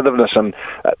competitiveness, and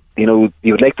you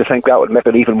would like to think that would make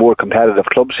it even more competitive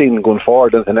club scene going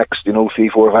forward in the next 3,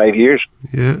 4, 5 years.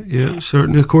 Yeah,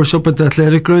 certainly. Of course, up at the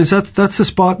athletic grounds, that's the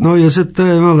spot now, is it?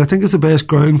 Well, I think it's the best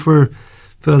ground for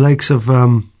the likes of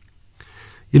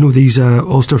these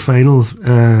Ulster final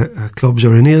clubs,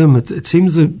 or any of them. It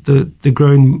seems the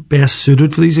ground best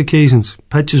suited for these occasions.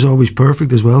 Pitch is always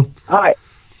perfect as well.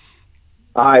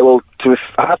 Well,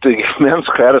 I have to give immense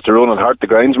credit to Ronan Hart, the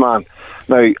groundsman.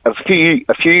 Now, a few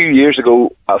years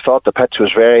ago, I thought the pitch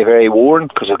was very, very worn,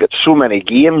 because it gets so many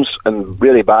games in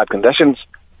really bad conditions.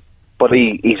 But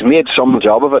he's made some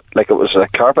job of it, like it was a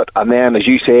carpet. And then, as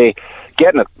you say,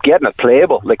 getting it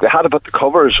playable. Like, they had to put the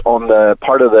covers on the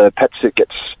part of the pitch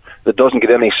that doesn't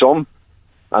get any sun,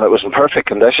 and it was in perfect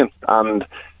condition. And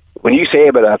when you say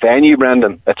about a venue,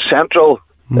 Brendan, it's central.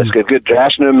 It's got good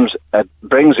dressing rooms. It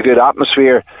brings a good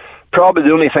atmosphere. Probably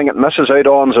the only thing it misses out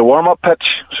on is a warm-up pitch.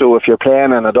 So if you're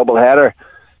playing in a double-header,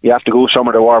 you have to go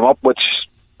somewhere to warm up, which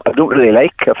I don't really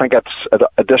like. I think it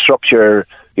disrupts your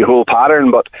whole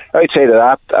pattern. But outside of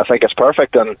that, I think it's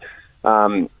perfect. And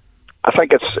I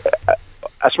think I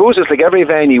suppose it's like every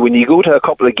venue. When you go to a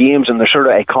couple of games and they're sort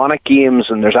of iconic games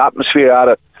and there's atmosphere at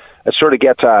it, it sort of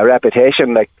gets a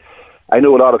reputation. Like, I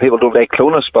know a lot of people don't like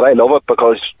Clonus, but I love it,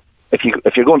 because if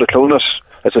you're going to Clonus,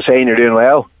 it's a sign you're doing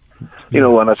well,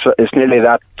 and it's nearly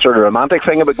that sort of romantic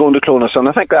thing about going to Clonus. And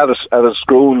I think that has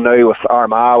grown now with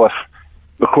Armagh, with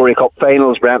the Corey Cup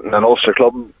finals, Brenton, and Ulster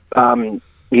Club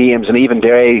games, and even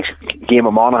Derry's game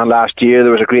of Monaghan last year.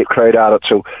 There was a great crowd at it.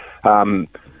 So I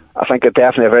think it's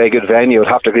definitely a very good venue. I'd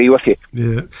have to agree with you.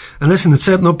 Yeah. And listen, it's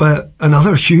setting up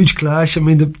another huge clash. I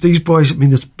mean, these boys,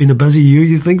 it's been a busy year.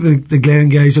 You think the Glen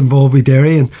guys involved with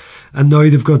Derry, and now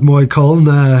they've got Moycullen,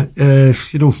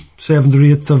 7th or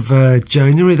 8th of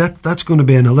January. That's going to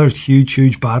be another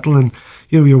huge battle. And,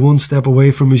 you're one step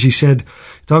away from, as you said,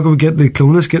 talk about getting the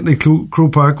Clonus, getting the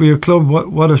Croke Park with your club.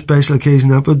 What a special occasion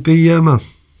that would be, man.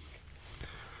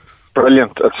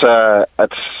 Brilliant. It's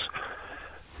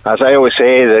as I always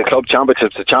say, the club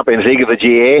championship's the Champions League of the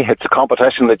GA. It's a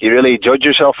competition that you really judge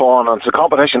yourself on, and it's a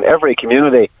competition every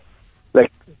community.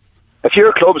 Like, if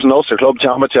your club's an Ulster Club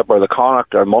Championship or the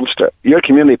Connacht or Munster, your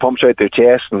community pumps out their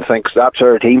chest and thinks that's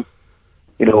our team,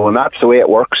 and that's the way it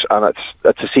works. And it's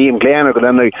the same. Glen are going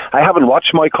in now. I haven't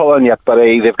watched Moycullen yet, but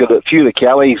they've got a few of the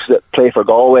Kellys that play for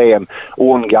Galway, and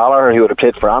Owen Gallagher, who would have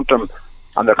played for Antrim,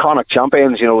 and they're Connacht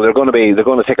champions. They're going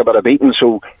to take a bit of beating.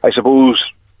 So I suppose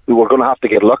we're going to have to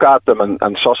get a look at them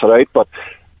and suss it out. But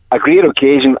a great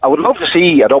occasion. I would love to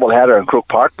see a double header in Croke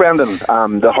Park, Brendan.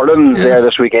 The hurling there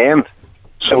this weekend.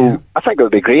 So I think it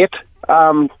would be great.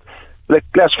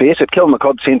 Let's face it,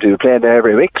 Kilmacud seem to be playing there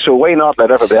every week, so why not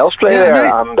let everybody else play there?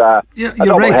 A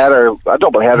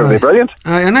double header would be brilliant.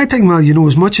 And I think,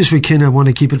 as much as we kind of want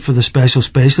to keep it for the special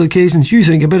occasions, you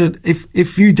think about it.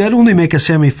 If you did only make a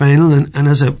semi-final, and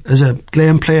as a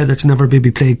Glen player that's never maybe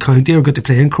played county or got to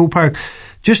play in Croke Park,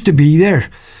 just to be there,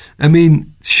 I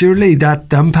mean, surely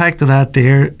that impact of that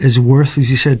there is worth,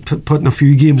 as you said, putting a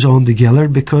few games on together,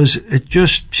 because it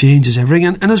just changes everything.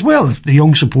 And as well, the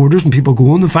young supporters and people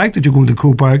going, the fact that you're going to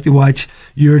Croke Park to watch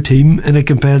your team in a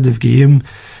competitive game,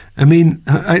 I mean,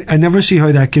 I never see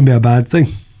how that can be a bad thing.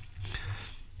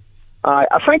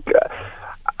 I think it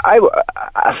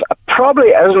probably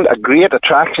isn't a great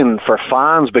attraction for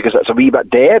fans because it's a wee bit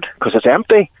dead, because it's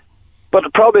empty.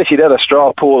 But probably if you did a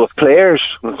straw poll of players,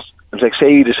 it's like,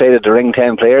 say you decided to ring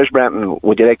 10 players, Brenton,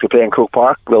 would you like to play in Croke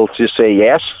Park? They'll just say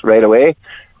yes right away.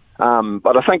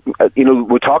 But I think,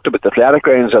 we talked about the athletic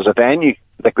grounds as a venue.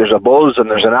 Like, there's a buzz and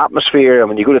there's an atmosphere, and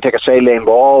when you go to take a sideline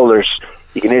ball,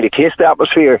 you can nearly taste the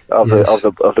atmosphere of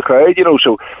the crowd,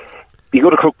 So you go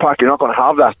to Croke Park, you're not going to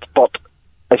have that. But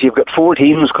if you've got 4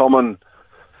 teams coming,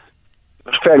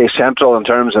 it's fairly central in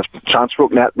terms of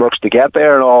transport networks to get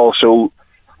there and all. So,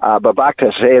 but back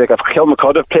to say, like, if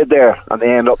Kilmacud have played there and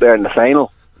they end up there in the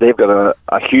final, they've got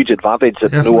a huge advantage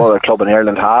that no other club in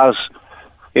Ireland has.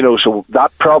 So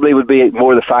that probably would be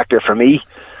more the factor for me.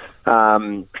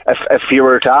 If you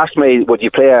were to ask me, would you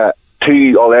play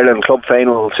 2 All-Ireland club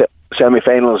finals,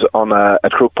 semi-finals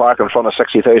at Croke Park in front of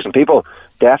 60,000 people?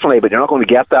 Definitely, but you're not going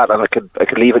to get that, and it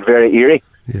could leave it very eerie.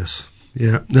 Yes.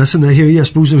 Yeah, listen, I hear you. I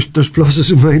suppose there's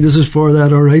pluses and minuses for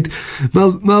that, all right.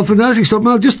 Mal, fantastic stuff.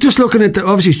 Mal, just looking at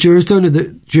obviously Stuart's down at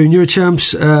the junior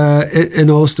champs in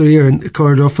Ulster here, and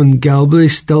Cardiff and Galway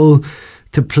still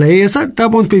to play. Is that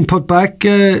one's been put back,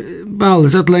 Mal?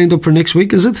 Is that lined up for next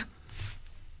week, is it?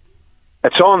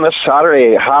 It's on this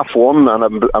Saturday, 1:30,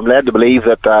 and I'm led to believe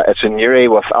that it's in Newry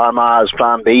with Armagh as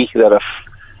plan B, that if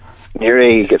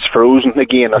Newry gets frozen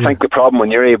again, I think the problem with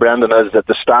Newry, Brendan, is that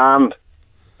the stand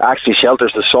actually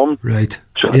shelters the sun. Right.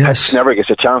 So the pitch never gets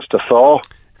a chance to thaw.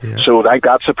 Yeah. So I think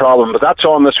that's the problem. But that's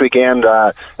on this weekend.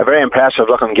 A very impressive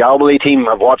looking Galway team.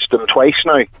 I've watched them twice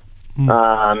now.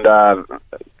 And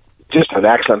just an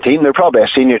excellent team. They're probably a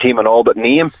senior team in all but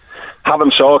name.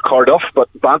 Haven't saw Cardiff, but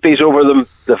Banty's over them.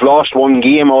 They've lost 1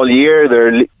 game all year.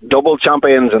 They're double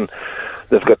champions, and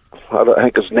they've got, I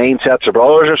think it's 9 sets of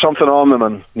brothers or something on them.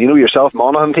 And you know yourself,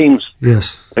 Monaghan teams.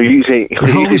 Yes. They're usually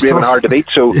really hard to beat.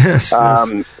 So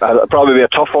it'll probably be a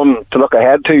tough one to look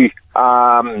ahead to.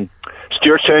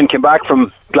 Stewartstown came back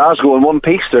from Glasgow in one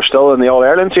piece. They're still in the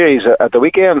All-Ireland series at the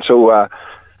weekend. So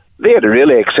they had a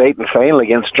really exciting final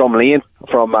against Drumlane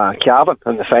from Cavan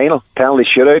in the final. Penalty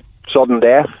shootout, sudden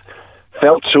death.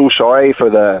 Felt so sorry for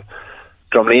the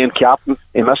Drumlane captain.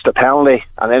 He missed a penalty,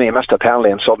 and then he missed a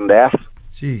penalty in sudden death.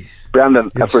 Jeez.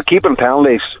 Brendan, if we're keeping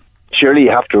penalties, surely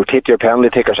you have to rotate your penalty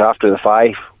takers after the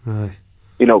 5. Aye.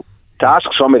 To ask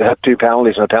somebody to hit 2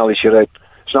 penalties in a penalty shootout,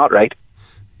 it's not right.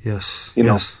 Yes.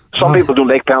 Some people don't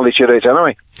like penalty shootouts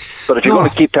anyway. But if you're going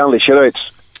to keep penalty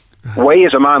shootouts, why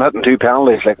is a man hitting 2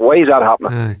 penalties? Like, why is that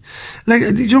happening?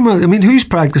 Who's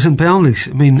practicing penalties?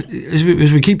 I mean, as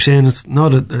we keep saying, it's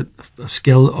not a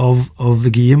skill of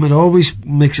the game. It always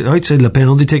makes it outside the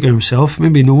penalty taker himself.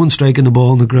 Maybe no one striking the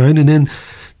ball on the ground, and then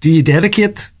do you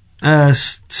dedicate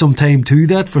some time to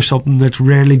that for something that's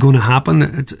rarely going to happen?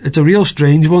 It's a real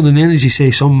strange one. And then, as you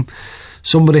say,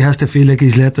 somebody has to feel like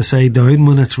he's let the side down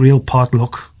when it's real pot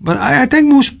luck. But I think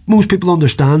most people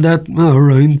understand that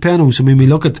around penalties. I mean, we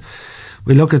look at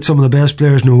some of the best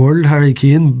players in the world. Harry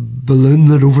Kane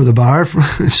ballooning it over the bar for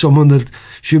someone that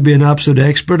should be an absolute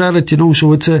expert at it.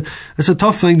 So it's a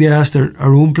tough thing to ask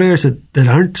our own players that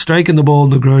aren't striking the ball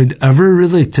on the ground ever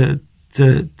really to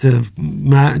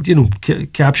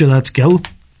capture that skill.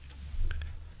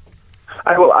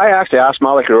 I actually asked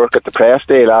Malik O'Rourke at the press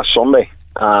day last Sunday.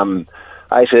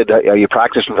 I said, "Are you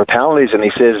practicing for penalties?" And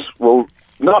he says, "Well,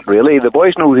 not really. The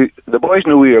boys know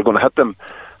who you're going to hit them,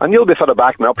 and you'll be fit to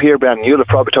back me up here, Ben. You'll have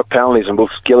probably took penalties in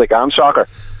both Gaelic and soccer."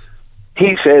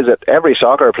 He says that every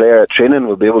soccer player at training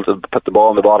will be able to put the ball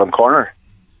in the bottom corner,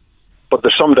 but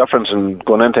there's some difference in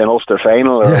going into an Ulster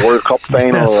final or a World Cup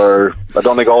final or a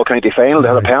Donegal County final to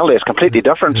hit a penalty. It's completely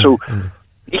different. So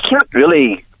you can't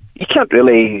really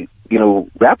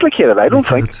replicate it. I don't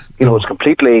think. It's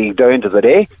completely down to the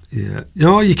day. Yeah.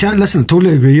 You can't. Listen, I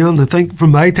totally agree on. I think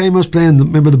from my time I was playing,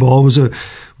 remember the ball was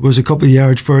a couple of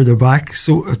yards further back,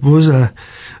 so it was a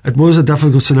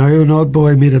difficult scenario. An odd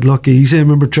boy made it look easy. I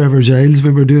remember Trevor Giles,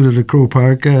 doing it at Croke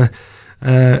Park in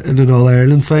an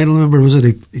All-Ireland final.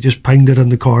 He just pinged it in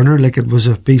the corner like it was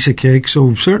a piece of cake.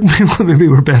 So certain people maybe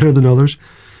were better than others.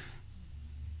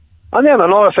 And then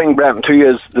another thing, Brenton, too,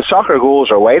 is the soccer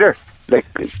goals are wider. Like,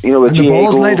 the GA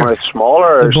goal when it's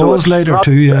smaller. The ball's lighter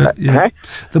too, yeah.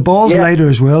 The ball's lighter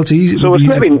as well. It's easy. So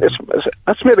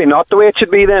that's maybe not the way it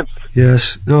should be then.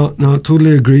 Yes, no,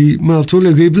 totally agree. Mal,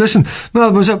 totally agree. But listen,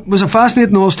 Mal, was a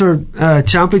fascinating Ulster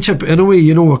Championship in a way,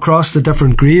 across the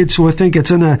different grades. So I think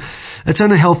it's in a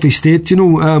healthy state.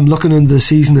 Looking into the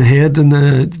season ahead,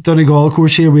 and Donegal, of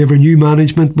course, here we have our new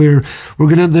management. We're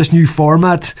going into this new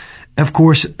format, of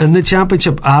course, in the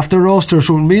championship after Ulster,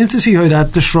 so it remains to see how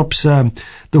that disrupts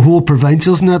the whole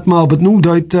provincials in that, Mal. But no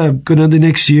doubt going into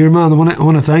next year, man, I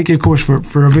want to thank you, of course,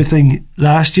 for everything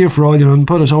last year, for all your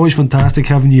input. It's always fantastic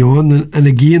having you on, and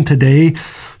again today.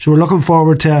 So we're looking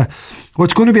forward to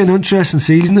what's going to be an interesting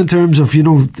season in terms of,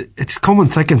 it's coming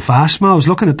thick and fast, Mal. I was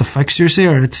looking at the fixtures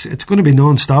there. It's going to be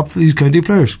non-stop for these county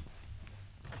players.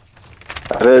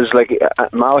 It is, like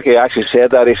Malachi actually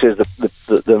said that. He says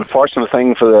the unfortunate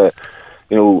thing for the,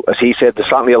 you know, as he said, the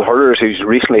Slanthill Hurlers who's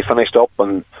recently finished up,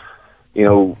 and you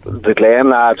know, the Glen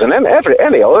lads, and then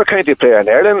any other county player in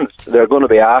Ireland, they're going to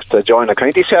be asked to join a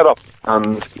county setup,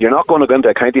 and you're not going to go into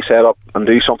a county setup and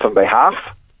do something by half.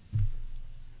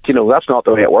 You know, that's not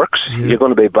the way it works. Yeah. You're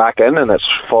going to be back in and it's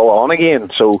full on again.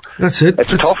 So that's it.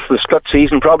 It's tough. The split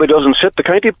season probably doesn't suit the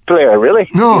county player, really.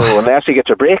 No. You know, unless he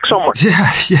gets a break somewhere.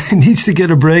 Yeah, he needs to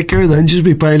get a break here, then just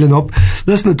be piling up.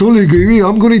 Listen, I totally agree with you.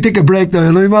 I'm going to take a break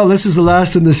now. Well, this is the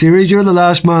last in the series. You're the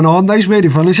last man on. Nice way to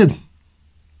finish it.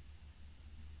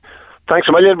 Thanks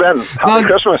a million, Brendan. Happy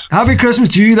Christmas. Happy Christmas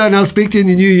to you, then. I'll speak to you in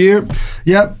the new year.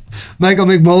 Yep. Michael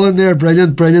McMullen there.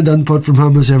 Brilliant input from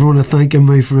him, as everyone. I thank him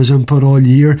for his input all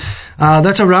year.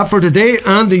 That's a wrap for today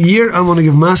and the year. I want to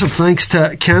give massive thanks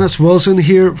to Kenneth Wilson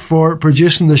here for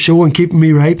producing the show and keeping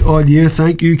me right all year.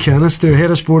 Thank you, Kenneth. To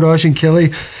Head of Sport Oisín Kelly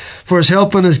for his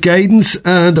help and his guidance,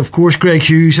 and of course Greg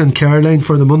Hughes and Caroline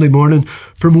for the Monday morning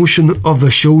promotion of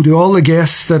the show, to all the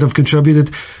guests that have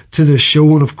contributed to the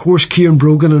show, and of course Kieran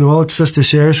Brogan and all at Sister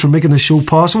Sarah's for making the show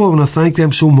possible. I want to thank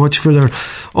them so much for their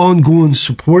ongoing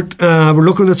support. We're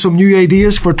looking at some new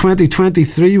ideas for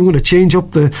 2023. We're going to change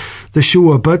up the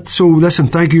show a bit. So listen,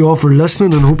 thank you all for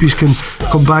listening, and hope you can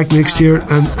come back next year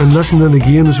and listen in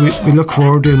again as we look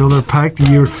forward to another packed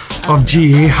year of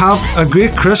GA. Have a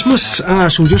great Christmas.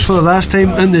 So just for the last time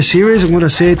in the series, I'm going to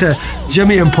say to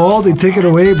Jimmy and Paul, they take it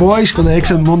away, boys, for the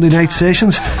excellent Monday night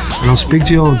sessions, and I'll speak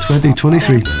to you all in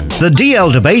 2023. The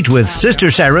DL Debate with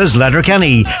Sister Sarah's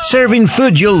Letterkenny, serving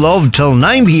food you'll love till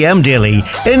 9 p.m. daily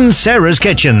in Sarah's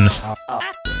Kitchen.